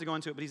don't have to go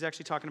into it, but he's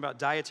actually talking about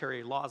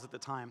dietary laws at the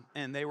time.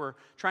 And they were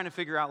trying to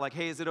figure out, like,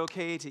 hey, is it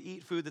okay to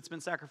eat food that's been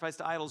sacrificed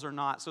to idols or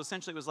not? So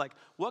essentially it was like,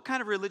 what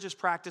kind of religious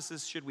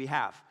practices should we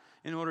have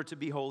in order to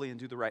be holy and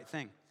do the right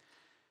thing?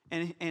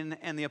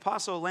 And the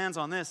apostle lands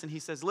on this, and he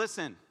says,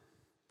 listen,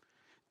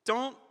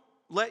 don't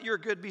let your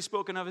good be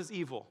spoken of as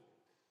evil.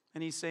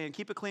 And he's saying,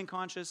 keep a clean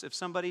conscience. If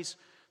somebody's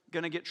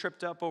going to get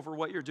tripped up over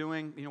what you're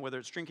doing, whether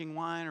it's drinking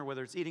wine or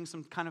whether it's eating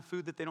some kind of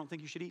food that they don't think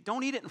you should eat,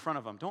 don't eat it in front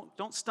of them.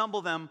 Don't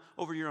stumble them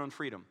over your own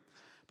freedom.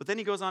 But then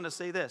he goes on to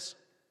say this,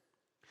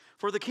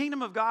 for the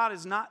kingdom of God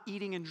is not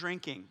eating and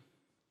drinking,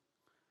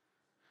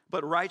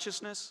 but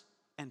righteousness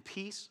and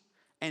peace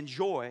and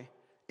joy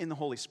in the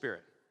Holy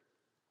Spirit.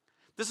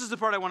 This is the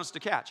part I want us to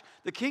catch.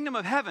 The kingdom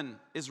of heaven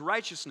is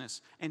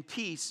righteousness and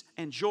peace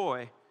and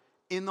joy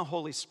in the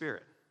Holy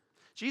Spirit.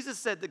 Jesus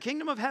said the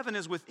kingdom of heaven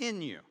is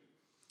within you.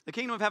 The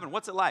kingdom of heaven,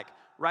 what's it like?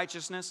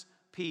 Righteousness,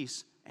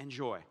 peace, and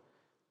joy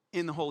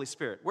in the Holy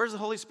Spirit. Where's the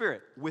Holy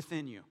Spirit?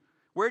 Within you.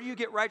 Where do you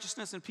get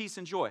righteousness and peace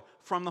and joy?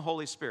 From the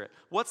Holy Spirit.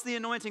 What's the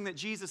anointing that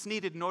Jesus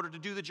needed in order to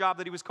do the job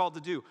that he was called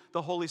to do?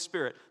 The Holy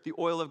Spirit, the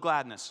oil of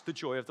gladness, the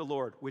joy of the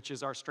Lord, which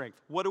is our strength.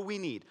 What do we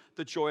need?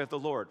 The joy of the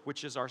Lord,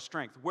 which is our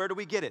strength. Where do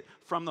we get it?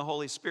 From the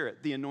Holy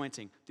Spirit, the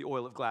anointing, the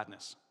oil of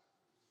gladness.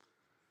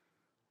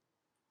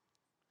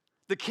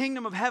 The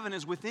kingdom of heaven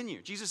is within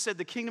you. Jesus said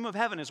the kingdom of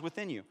heaven is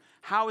within you.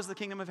 How is the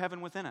kingdom of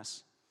heaven within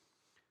us?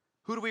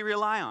 Who do we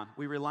rely on?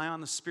 We rely on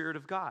the Spirit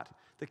of God.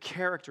 the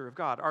character of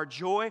God. Our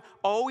joy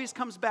always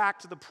comes back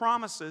to the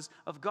promises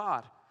of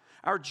God.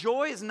 Our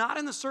joy is not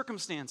in the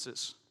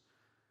circumstances.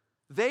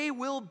 They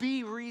will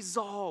be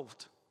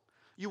resolved.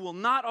 You will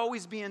not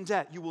always be in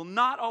debt. You will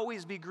not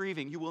always be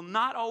grieving. You will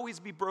not always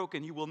be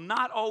broken. You will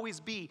not always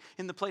be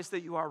in the place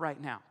that you are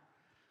right now.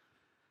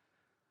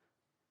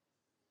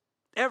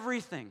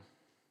 Everything,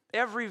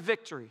 every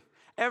victory,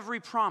 every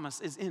promise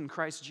is in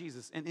Christ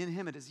Jesus, and in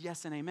Him it is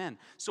yes and amen.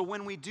 So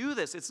when we do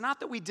this, it's not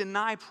that we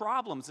deny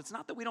problems. It's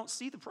not that we don't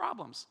see the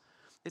problems.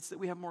 It's that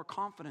we have more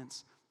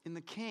confidence in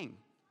the King.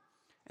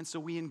 And so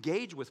we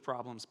engage with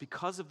problems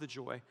because of the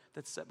joy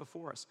that's set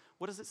before us.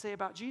 What does it say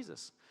about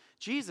Jesus?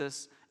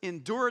 Jesus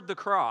endured the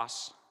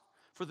cross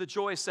for the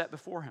joy set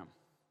before Him,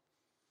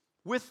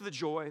 with the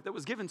joy that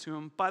was given to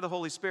Him by the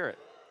Holy Spirit.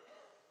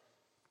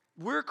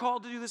 We're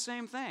called to do the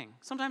same thing.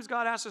 Sometimes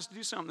God asks us to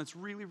do something that's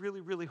really,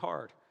 really, really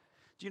hard.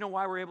 Do you know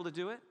why we're able to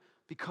do it?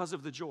 Because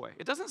of the joy.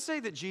 It doesn't say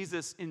that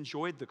Jesus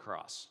enjoyed the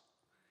cross.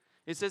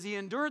 It says He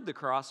endured the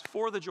cross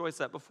for the joy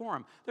set before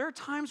Him. There are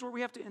times where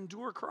we have to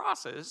endure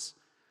crosses,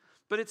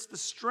 but it's the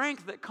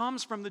strength that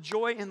comes from the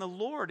joy in the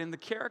Lord, in the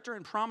character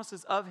and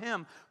promises of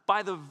Him,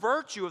 by the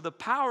virtue of the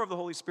power of the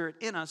Holy Spirit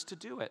in us to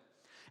do it.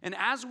 And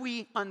as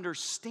we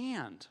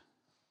understand,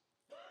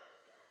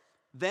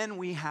 then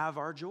we have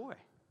our joy.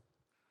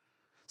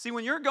 See,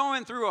 when you're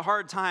going through a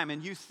hard time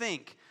and you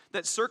think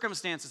that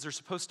circumstances are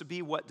supposed to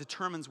be what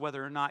determines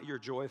whether or not you're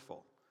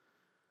joyful,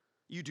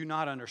 you do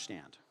not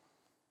understand.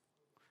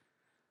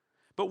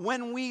 But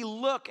when we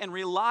look and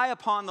rely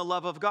upon the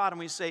love of God and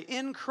we say,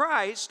 in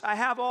Christ, I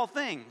have all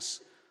things.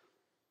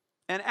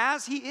 And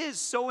as He is,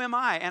 so am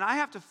I. And I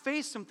have to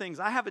face some things.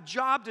 I have a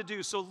job to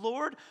do. So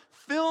Lord,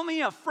 fill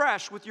me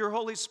afresh with your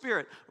Holy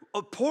Spirit.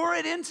 Pour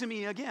it into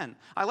me again.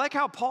 I like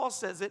how Paul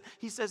says it.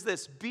 He says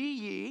this, be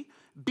ye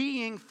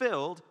being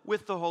filled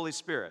with the Holy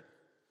Spirit.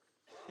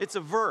 It's a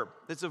verb.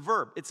 It's a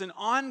verb. It's an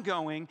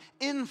ongoing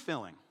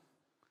infilling.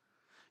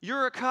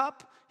 You're a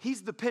cup.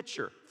 He's the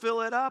pitcher.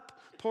 Fill it up,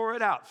 pour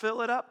it out.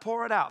 Fill it up,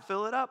 pour it out.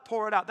 Fill it up,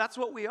 pour it out. That's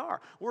what we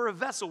are. We're a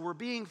vessel. We're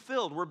being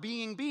filled. We're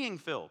being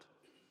filled.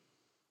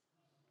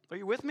 Are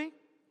you with me?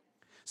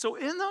 So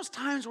in those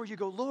times where you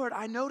go, Lord,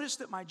 I notice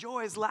that my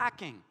joy is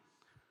lacking,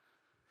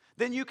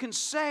 then you can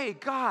say,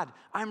 God,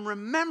 I'm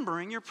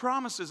remembering your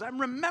promises.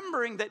 I'm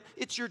remembering that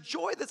it's your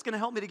joy that's going to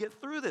help me to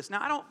get through this.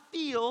 Now, I don't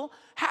feel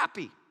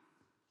happy,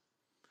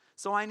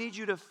 so I need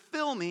you to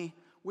fill me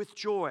with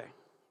joy.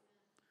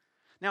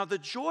 Now, the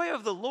joy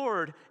of the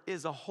Lord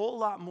is a whole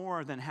lot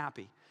more than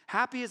happy.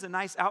 Happy is a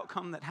nice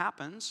outcome that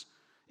happens.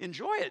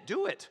 Enjoy it.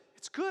 Do it.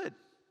 It's good.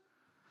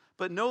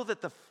 But know that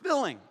the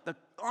filling, the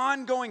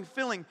ongoing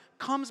filling,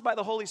 comes by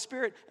the Holy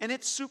Spirit, and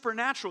it's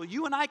supernatural.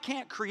 You and I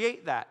can't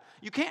create that.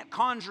 You can't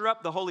conjure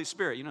up the Holy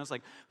Spirit. You know, it's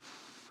like,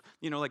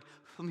 like,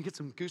 let me get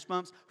some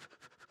goosebumps.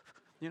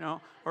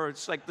 Or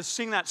it's like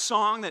sing that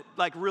song that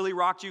like really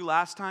rocked you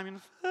last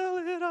time. Fill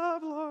it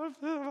up, Lord,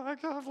 fill my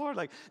cup, Lord.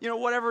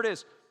 Whatever it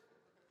is.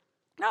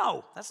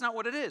 No, that's not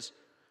what it is.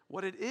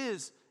 What it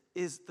is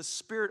the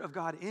Spirit of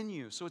God in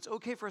you. So it's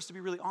okay for us to be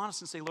really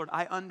honest and say, Lord,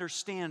 I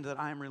understand that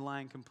I am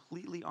relying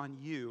completely on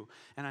you,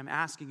 and I'm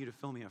asking you to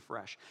fill me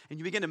afresh. And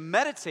you begin to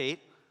meditate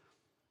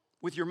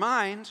with your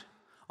mind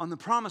on the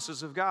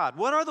promises of God.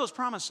 What are those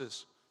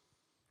promises?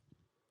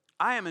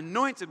 I am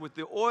anointed with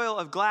the oil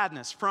of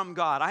gladness from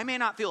God. I may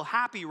not feel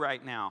happy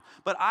right now,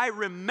 but I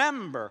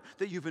remember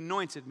that you've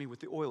anointed me with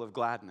the oil of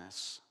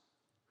gladness.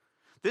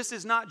 This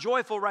is not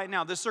joyful right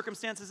now. This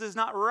circumstances is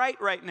not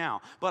right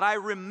now. But I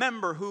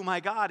remember who my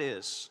God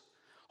is.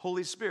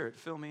 Holy Spirit,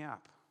 fill me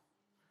up.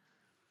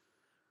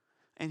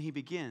 And He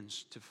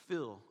begins to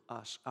fill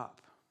us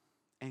up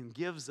and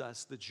gives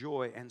us the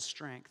joy and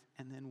strength.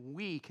 And then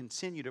we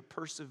continue to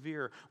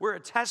persevere. We're a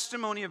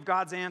testimony of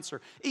God's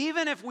answer.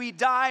 Even if we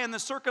die and the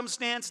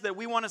circumstance that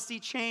we want to see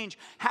change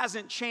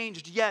hasn't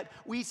changed yet,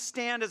 we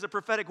stand as a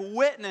prophetic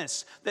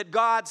witness that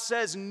God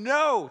says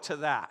no to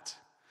that.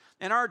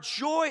 And our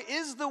joy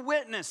is the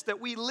witness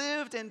that we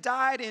lived and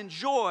died in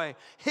joy,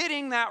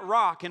 hitting that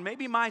rock. And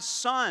maybe my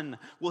son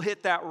will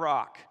hit that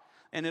rock,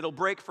 and it'll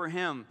break for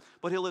him.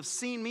 But he'll have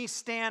seen me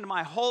stand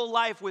my whole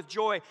life with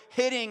joy,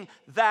 hitting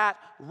that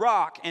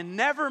rock and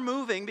never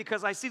moving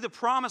because I see the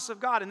promise of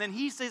God. And then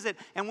he sees it,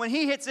 and when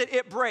he hits it,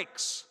 it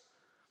breaks.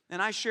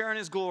 And I share in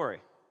his glory,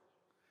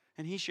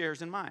 and he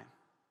shares in mine.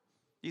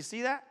 Do you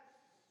see that?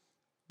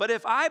 But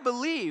if I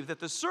believe that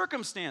the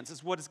circumstance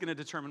is what is going to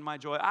determine my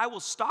joy, I will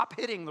stop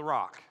hitting the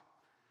rock.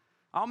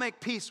 I'll make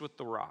peace with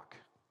the rock.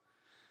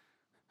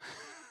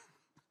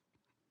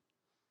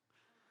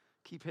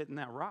 Keep hitting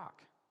that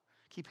rock.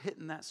 Keep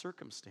hitting that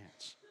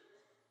circumstance.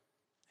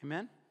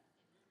 Amen?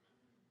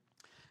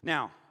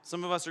 Now,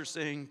 some of us are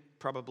saying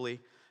probably,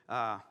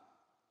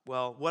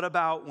 well, what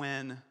about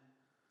when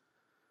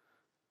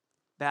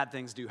bad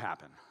things do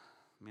happen?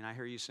 I mean, I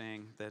hear you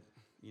saying that,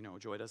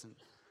 joy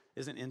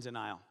isn't in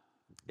denial.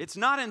 It's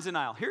not in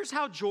denial. Here's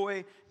how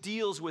joy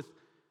deals with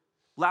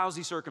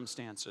lousy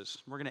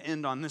circumstances. We're going to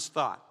end on this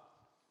thought.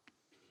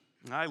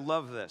 I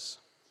love this.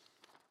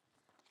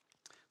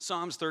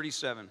 Psalms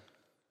 37.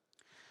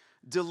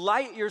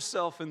 Delight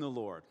yourself in the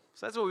Lord.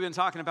 So that's what we've been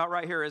talking about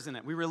right here, isn't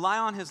it? We rely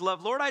on his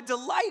love. Lord, I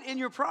delight in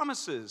your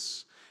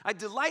promises. I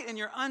delight in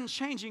your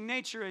unchanging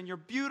nature and your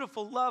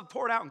beautiful love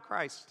poured out in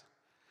Christ.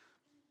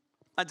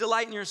 I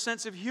delight in your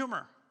sense of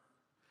humor.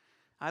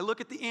 I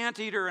look at the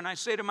anteater and I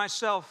say to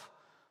myself,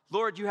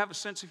 Lord, you have a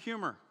sense of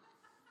humor.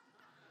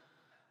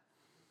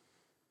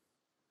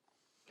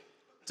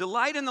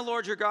 Delight in the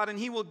Lord your God, and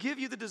he will give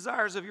you the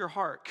desires of your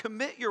heart.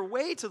 Commit your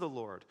way to the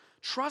Lord.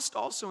 Trust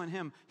also in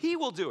him. He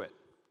will do it.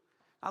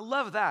 I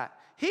love that.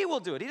 He will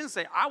do it. He didn't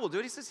say, I will do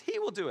it. He says, he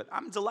will do it.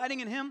 I'm delighting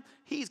in him.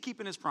 He's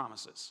keeping his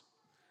promises.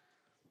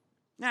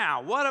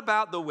 Now, what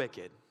about the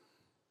wicked?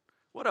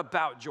 What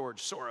about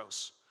George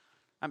Soros?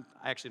 I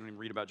actually don't even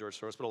read about George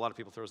Soros, but a lot of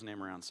people throw his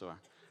name around, so I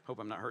hope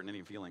I'm not hurting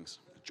any feelings.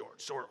 George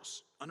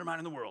Soros,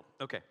 undermining the world.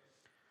 Okay.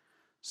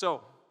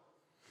 So,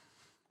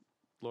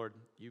 Lord,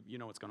 you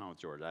know what's going on with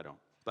George. I don't.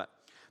 But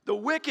the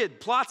wicked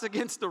plots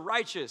against the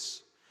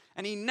righteous,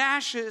 and he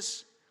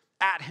gnashes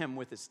at him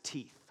with his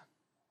teeth.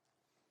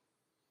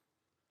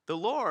 The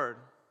Lord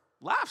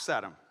laughs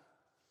at him,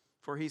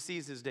 for he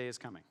sees his day is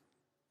coming.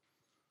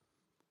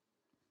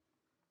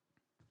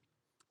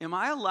 Am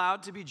I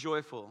allowed to be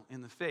joyful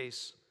in the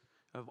face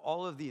of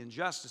all of the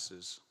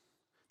injustices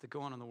that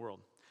go on in the world?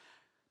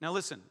 Now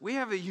listen, we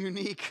have a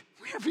unique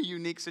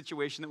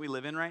situation that we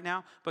live in right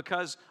now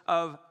because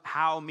of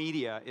how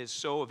media is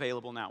so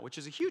available now, which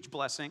is a huge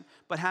blessing,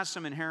 but has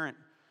some inherent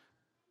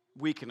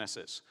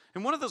weaknesses.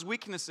 And one of those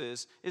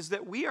weaknesses is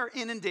that we are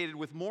inundated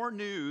with more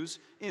news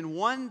in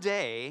one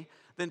day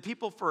than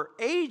people for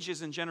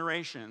ages and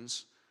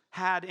generations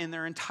had in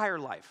their entire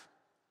life.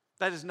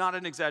 That is not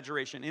an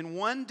exaggeration. In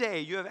one day,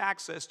 you have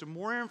access to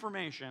more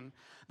information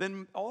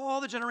than all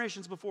the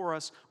generations before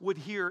us would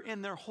hear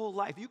in their whole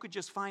life. You could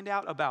just find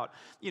out about,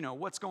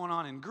 what's going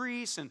on in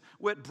Greece and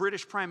what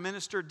British prime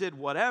minister did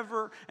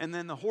whatever, and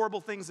then the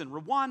horrible things in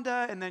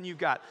Rwanda, and then you've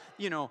got,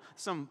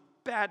 some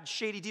bad,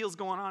 shady deals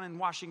going on in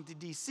Washington,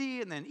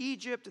 D.C., and then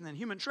Egypt, and then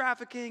human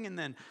trafficking, and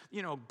then,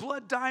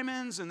 blood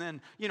diamonds, and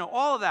then,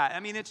 all of that. I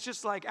mean, it's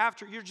just like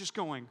after you're just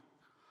going,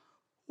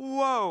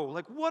 whoa,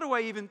 like what do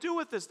I even do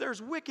with this?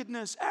 There's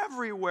wickedness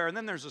everywhere. And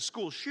then there's a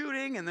school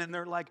shooting, and then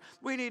they're like,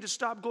 we need to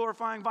stop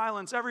glorifying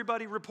violence.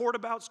 Everybody report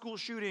about school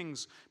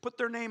shootings. Put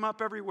their name up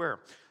everywhere.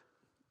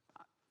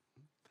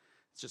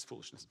 It's just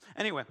foolishness.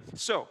 Anyway,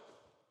 so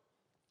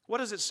what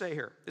does it say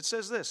here? It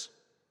says this.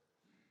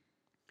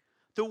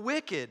 The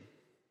wicked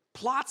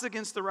plots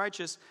against the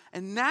righteous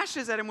and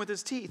gnashes at him with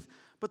his teeth,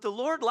 but the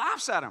Lord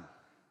laughs at him.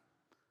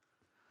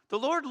 The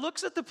Lord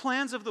looks at the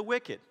plans of the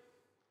wicked,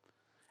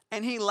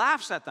 and he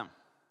laughs at them.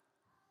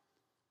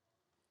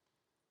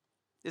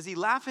 Is he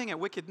laughing at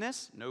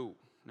wickedness? No.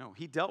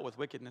 He dealt with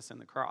wickedness in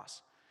the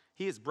cross.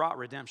 He has brought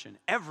redemption.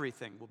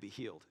 Everything will be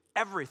healed.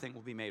 Everything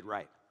will be made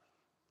right.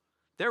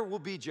 There will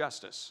be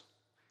justice.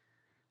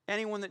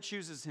 Anyone that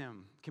chooses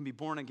him can be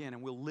born again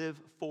and will live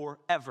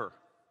forever.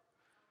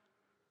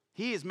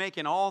 He is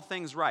making all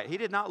things right. He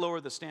did not lower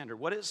the standard.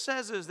 What it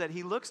says is that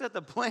he looks at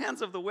the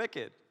plans of the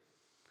wicked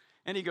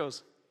and he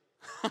goes,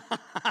 that's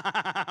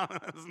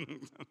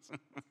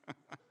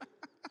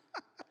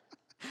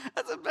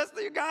the best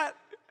that you got.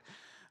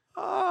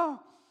 Oh.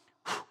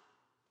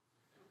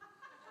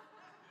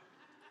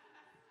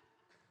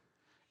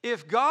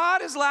 If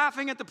God is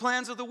laughing at the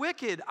plans of the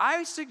wicked,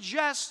 I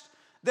suggest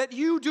that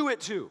you do it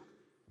too.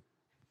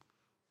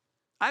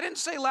 I didn't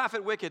say laugh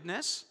at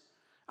wickedness.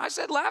 I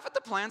said laugh at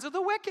the plans of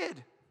the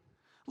wicked.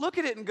 Look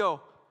at it and go,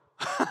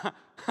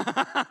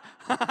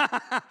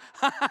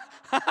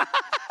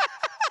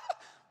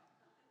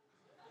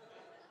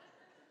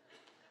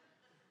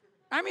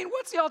 I mean,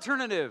 what's the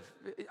alternative?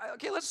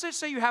 Okay, let's just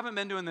say you haven't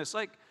been doing this.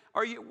 Like,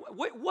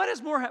 what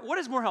is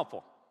more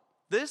helpful?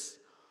 This?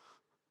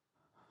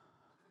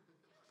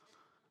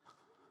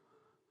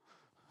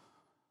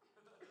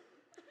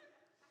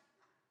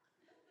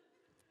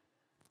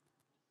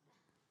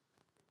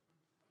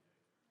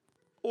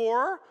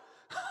 Or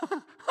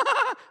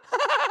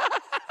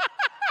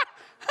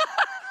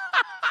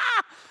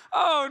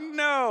oh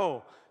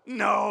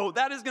no,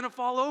 that is going to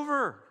fall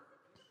over.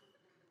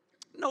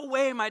 No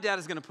way my dad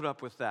is going to put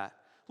up with that.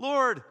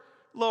 Lord,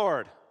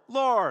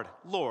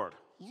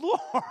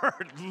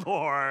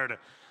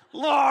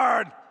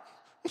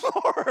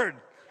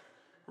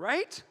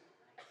 right?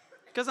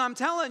 Because I'm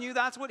telling you,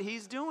 that's what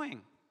he's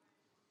doing.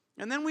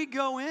 And then we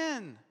go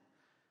in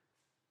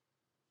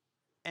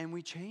and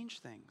we change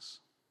things.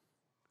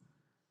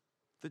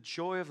 The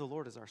joy of the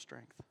Lord is our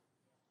strength.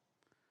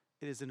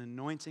 It is an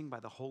anointing by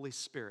the Holy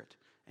Spirit,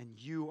 and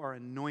you are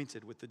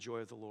anointed with the joy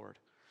of the Lord.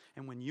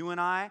 And when you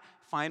and I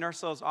find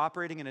ourselves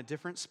operating in a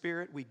different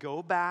spirit, we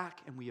go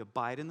back and we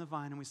abide in the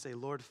vine and we say,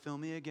 Lord, fill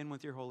me again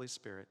with your Holy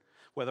Spirit.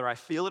 Whether I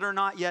feel it or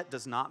not yet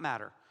does not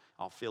matter.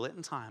 I'll feel it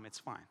in time, it's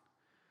fine.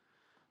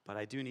 But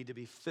I do need to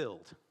be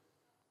filled.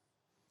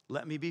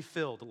 Let me be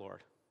filled,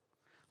 Lord.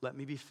 Let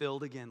me be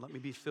filled again. Let me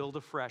be filled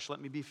afresh.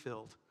 Let me be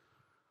filled.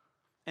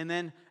 And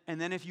then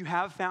if you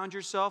have found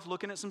yourself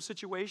looking at some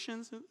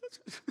situations,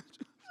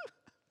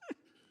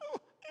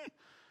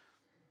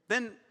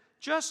 then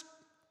just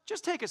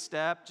just take a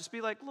step. Just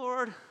be like,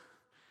 Lord,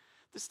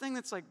 this thing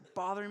that's like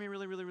bothering me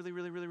really, really, really,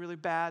 really, really, really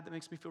bad, that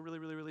makes me feel really,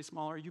 really, really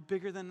small, are you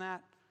bigger than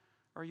that?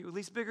 Are you at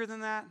least bigger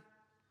than that?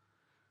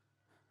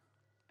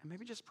 And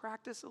maybe just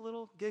practice a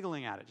little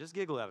giggling at it. Just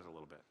giggle at it a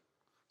little bit.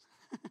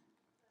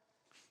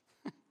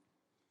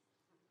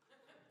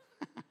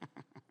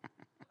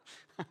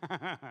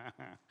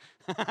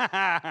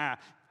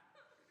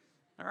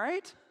 All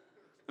right?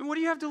 And what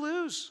do you have to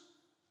lose?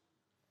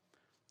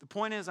 The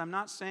point is, I'm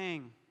not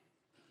saying,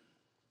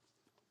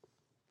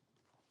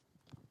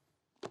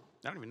 I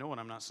don't even know what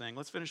I'm not saying.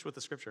 Let's finish with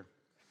the scripture.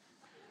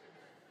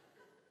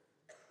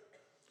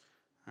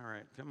 All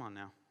right, come on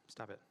now.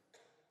 Stop it.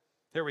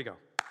 Here we go.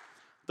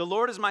 The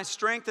Lord is my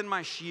strength and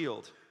my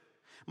shield.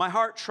 My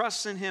heart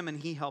trusts in him and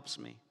he helps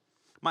me.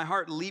 My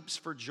heart leaps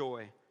for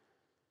joy,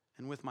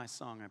 and with my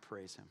song I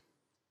praise him.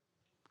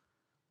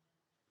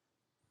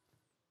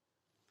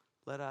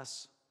 Let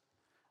us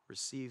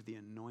receive the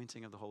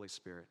anointing of the Holy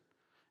Spirit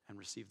and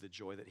receive the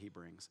joy that he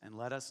brings. And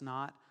let us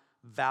not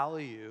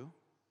value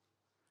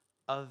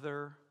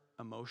other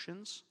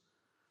emotions,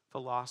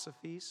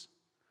 philosophies,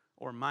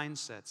 or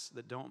mindsets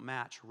that don't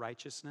match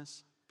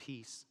righteousness,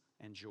 peace,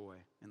 and joy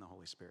in the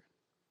Holy Spirit.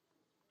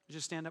 Would you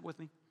just stand up with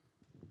me?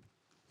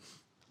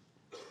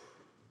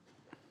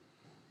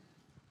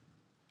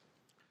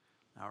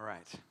 All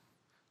right.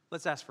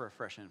 Let's ask for a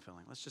fresh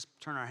infilling. Let's just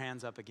turn our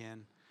hands up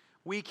again.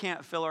 We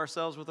can't fill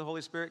ourselves with the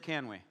Holy Spirit,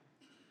 can we?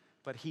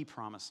 But he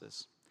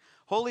promises.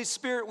 Holy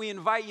Spirit, we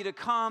invite you to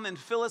come and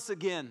fill us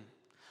again.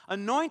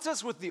 Anoint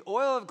us with the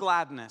oil of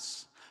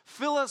gladness.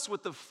 Fill us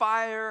with the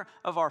fire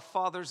of our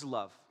Father's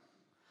love.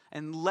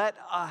 And let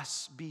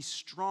us be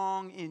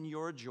strong in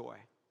your joy.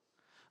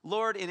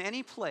 Lord, in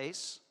any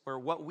place where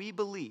what we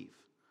believe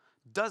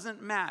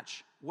doesn't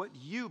match what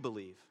you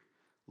believe,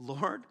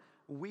 Lord,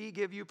 we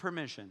give you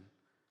permission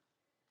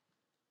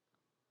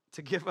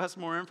to give us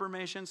more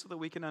information so that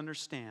we can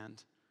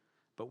understand,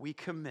 but we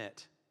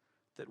commit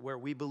that where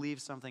we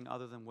believe something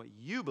other than what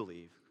you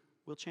believe,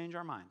 we'll change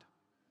our mind.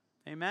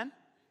 Amen?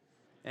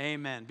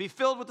 Amen. Be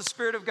filled with the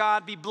Spirit of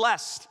God. Be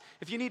blessed.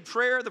 If you need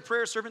prayer, the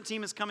prayer servant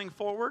team is coming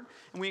forward,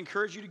 and we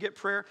encourage you to get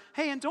prayer.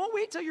 Hey, and don't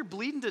wait till you're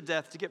bleeding to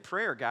death to get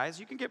prayer, guys.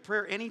 You can get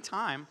prayer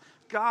anytime.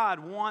 God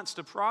wants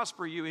to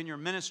prosper you in your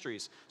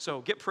ministries.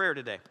 So get prayer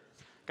today.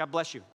 God bless you.